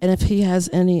pleasure. And if he has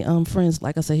any friends,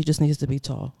 like I said, he just needs to be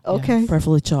tall. Okay. Yeah,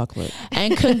 preferably chocolate.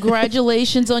 And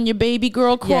congratulations on your baby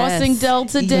girl crossing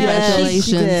Delta Dash.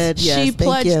 Congratulations. She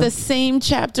pledged the same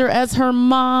chapter as her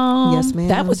mom. Yes, ma'am.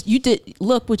 That was, you did,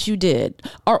 look what you did.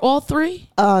 Are all three?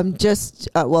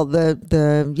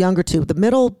 The younger two, the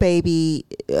middle baby,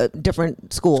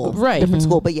 different school, right? Different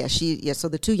school, but so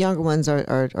the two younger ones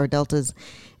are Deltas,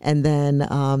 and then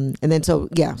so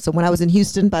when I was in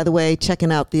Houston, by the way,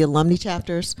 checking out the alumni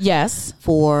chapters, yes,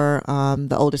 for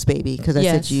the oldest baby, because I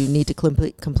said you need to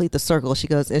complete the circle. She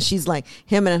goes, and she's like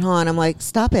him and Han. I'm like,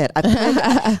 stop it!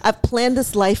 I've planned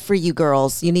this life for you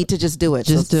girls. You need to just do it.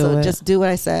 Just do what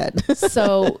I said.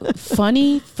 So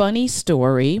funny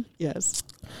story. Yes.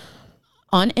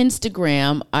 On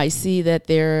Instagram, I see that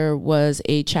there was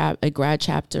a grad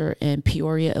chapter in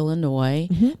Peoria, Illinois,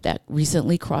 that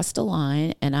recently crossed a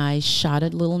line, and I shot a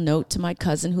little note to my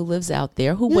cousin who lives out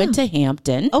there, who went to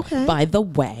Hampton, by the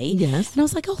way. Yes. And I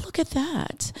was like, oh, look at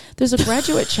that. There's a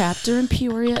graduate chapter in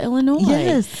Peoria, Illinois.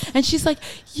 Yes. And she's like,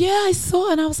 yeah, I saw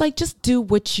it. And I was like, just do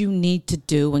what you need to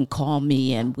do and call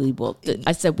me, and we will.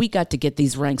 I said, we got to get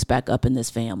these ranks back up in this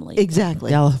family.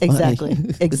 Exactly.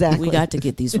 We got to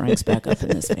get these ranks back up in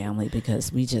this family,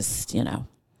 because we just, I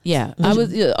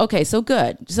was okay. So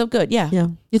good. Yeah.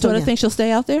 Your daughter thinks she'll stay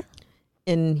out there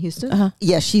in Houston?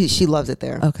 Yeah, she loves it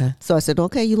there. Okay. So I said,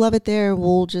 okay, you love it there.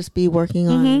 We'll just be working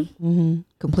on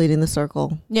completing the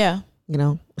circle. Yeah.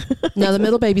 Now the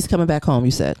middle baby's coming back home.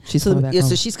 You said she's coming back home.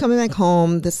 So she's coming back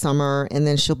home this summer, and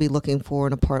then she'll be looking for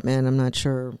an apartment. I'm not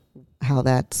sure how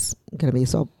that's going to be.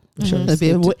 So I'm sure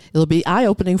it'll be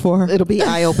eye-opening for her. It'll be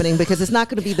eye-opening, because it's not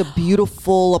going to be the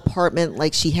beautiful apartment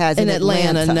like she has in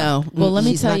Atlanta. No. Well, let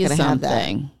me tell you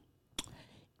something.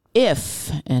 If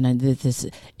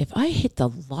I hit the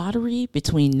lottery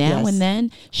between now and then,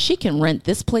 she can rent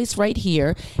this place right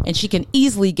here, and she can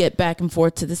easily get back and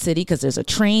forth to the city, because there's a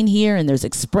train here and there's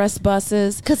express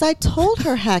buses. Because I told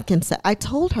her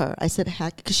I said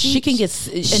Hack, because she can get.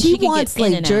 She wants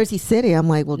like Jersey City. I'm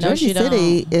like, well, Jersey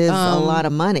City is a lot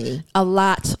of money. A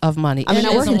lot of money. I mean,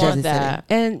 I work in Jersey City,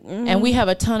 and we have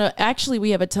a ton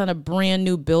of brand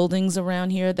new buildings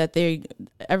around here that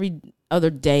every other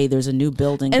day there's a new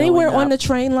building anywhere going on up. The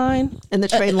train line. And the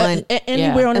train line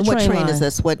anywhere on the train line. What train is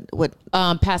this? What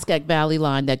Pascack Valley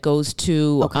line that goes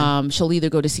to she'll either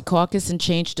go to Secaucus and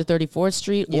change to 34th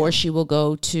Street, or she will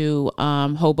go to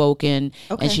Hoboken,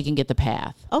 and she can get the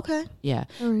path. Okay. Yeah.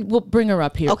 Right. We'll bring her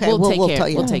up here. Okay.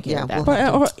 We'll take care of that.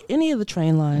 Or any of the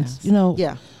train lines.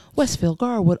 Yeah. Westfield,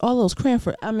 Garwood, all those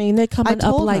Cranford. I mean, they're coming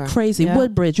up like crazy. Yeah.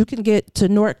 Woodbridge, you can get to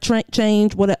Newark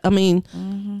change.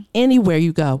 Anywhere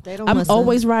you go. I'm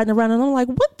always riding around, and I'm like,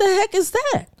 what the heck is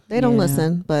that? They don't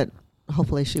listen, but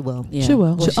hopefully she will. Yeah. She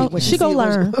will. She gonna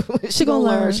learn. She gonna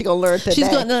learn. She gonna learn today. She's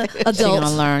gonna She's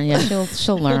gonna learn. Yeah,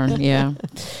 she'll learn. Yeah.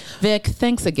 Vic,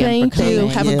 thanks again for coming.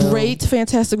 Have a great,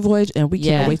 fantastic voyage, and we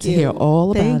can't wait to hear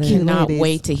all about it. Cannot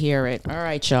wait to hear it. All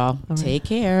right, y'all. Take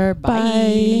care.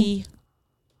 Bye.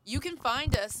 You can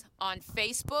find us on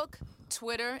Facebook,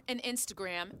 Twitter, and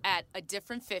Instagram at A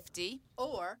Different 50,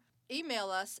 or email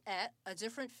us at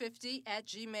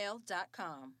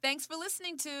adifferent50@gmail.com. Thanks for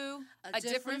listening to A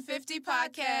Different 50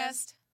 Podcast.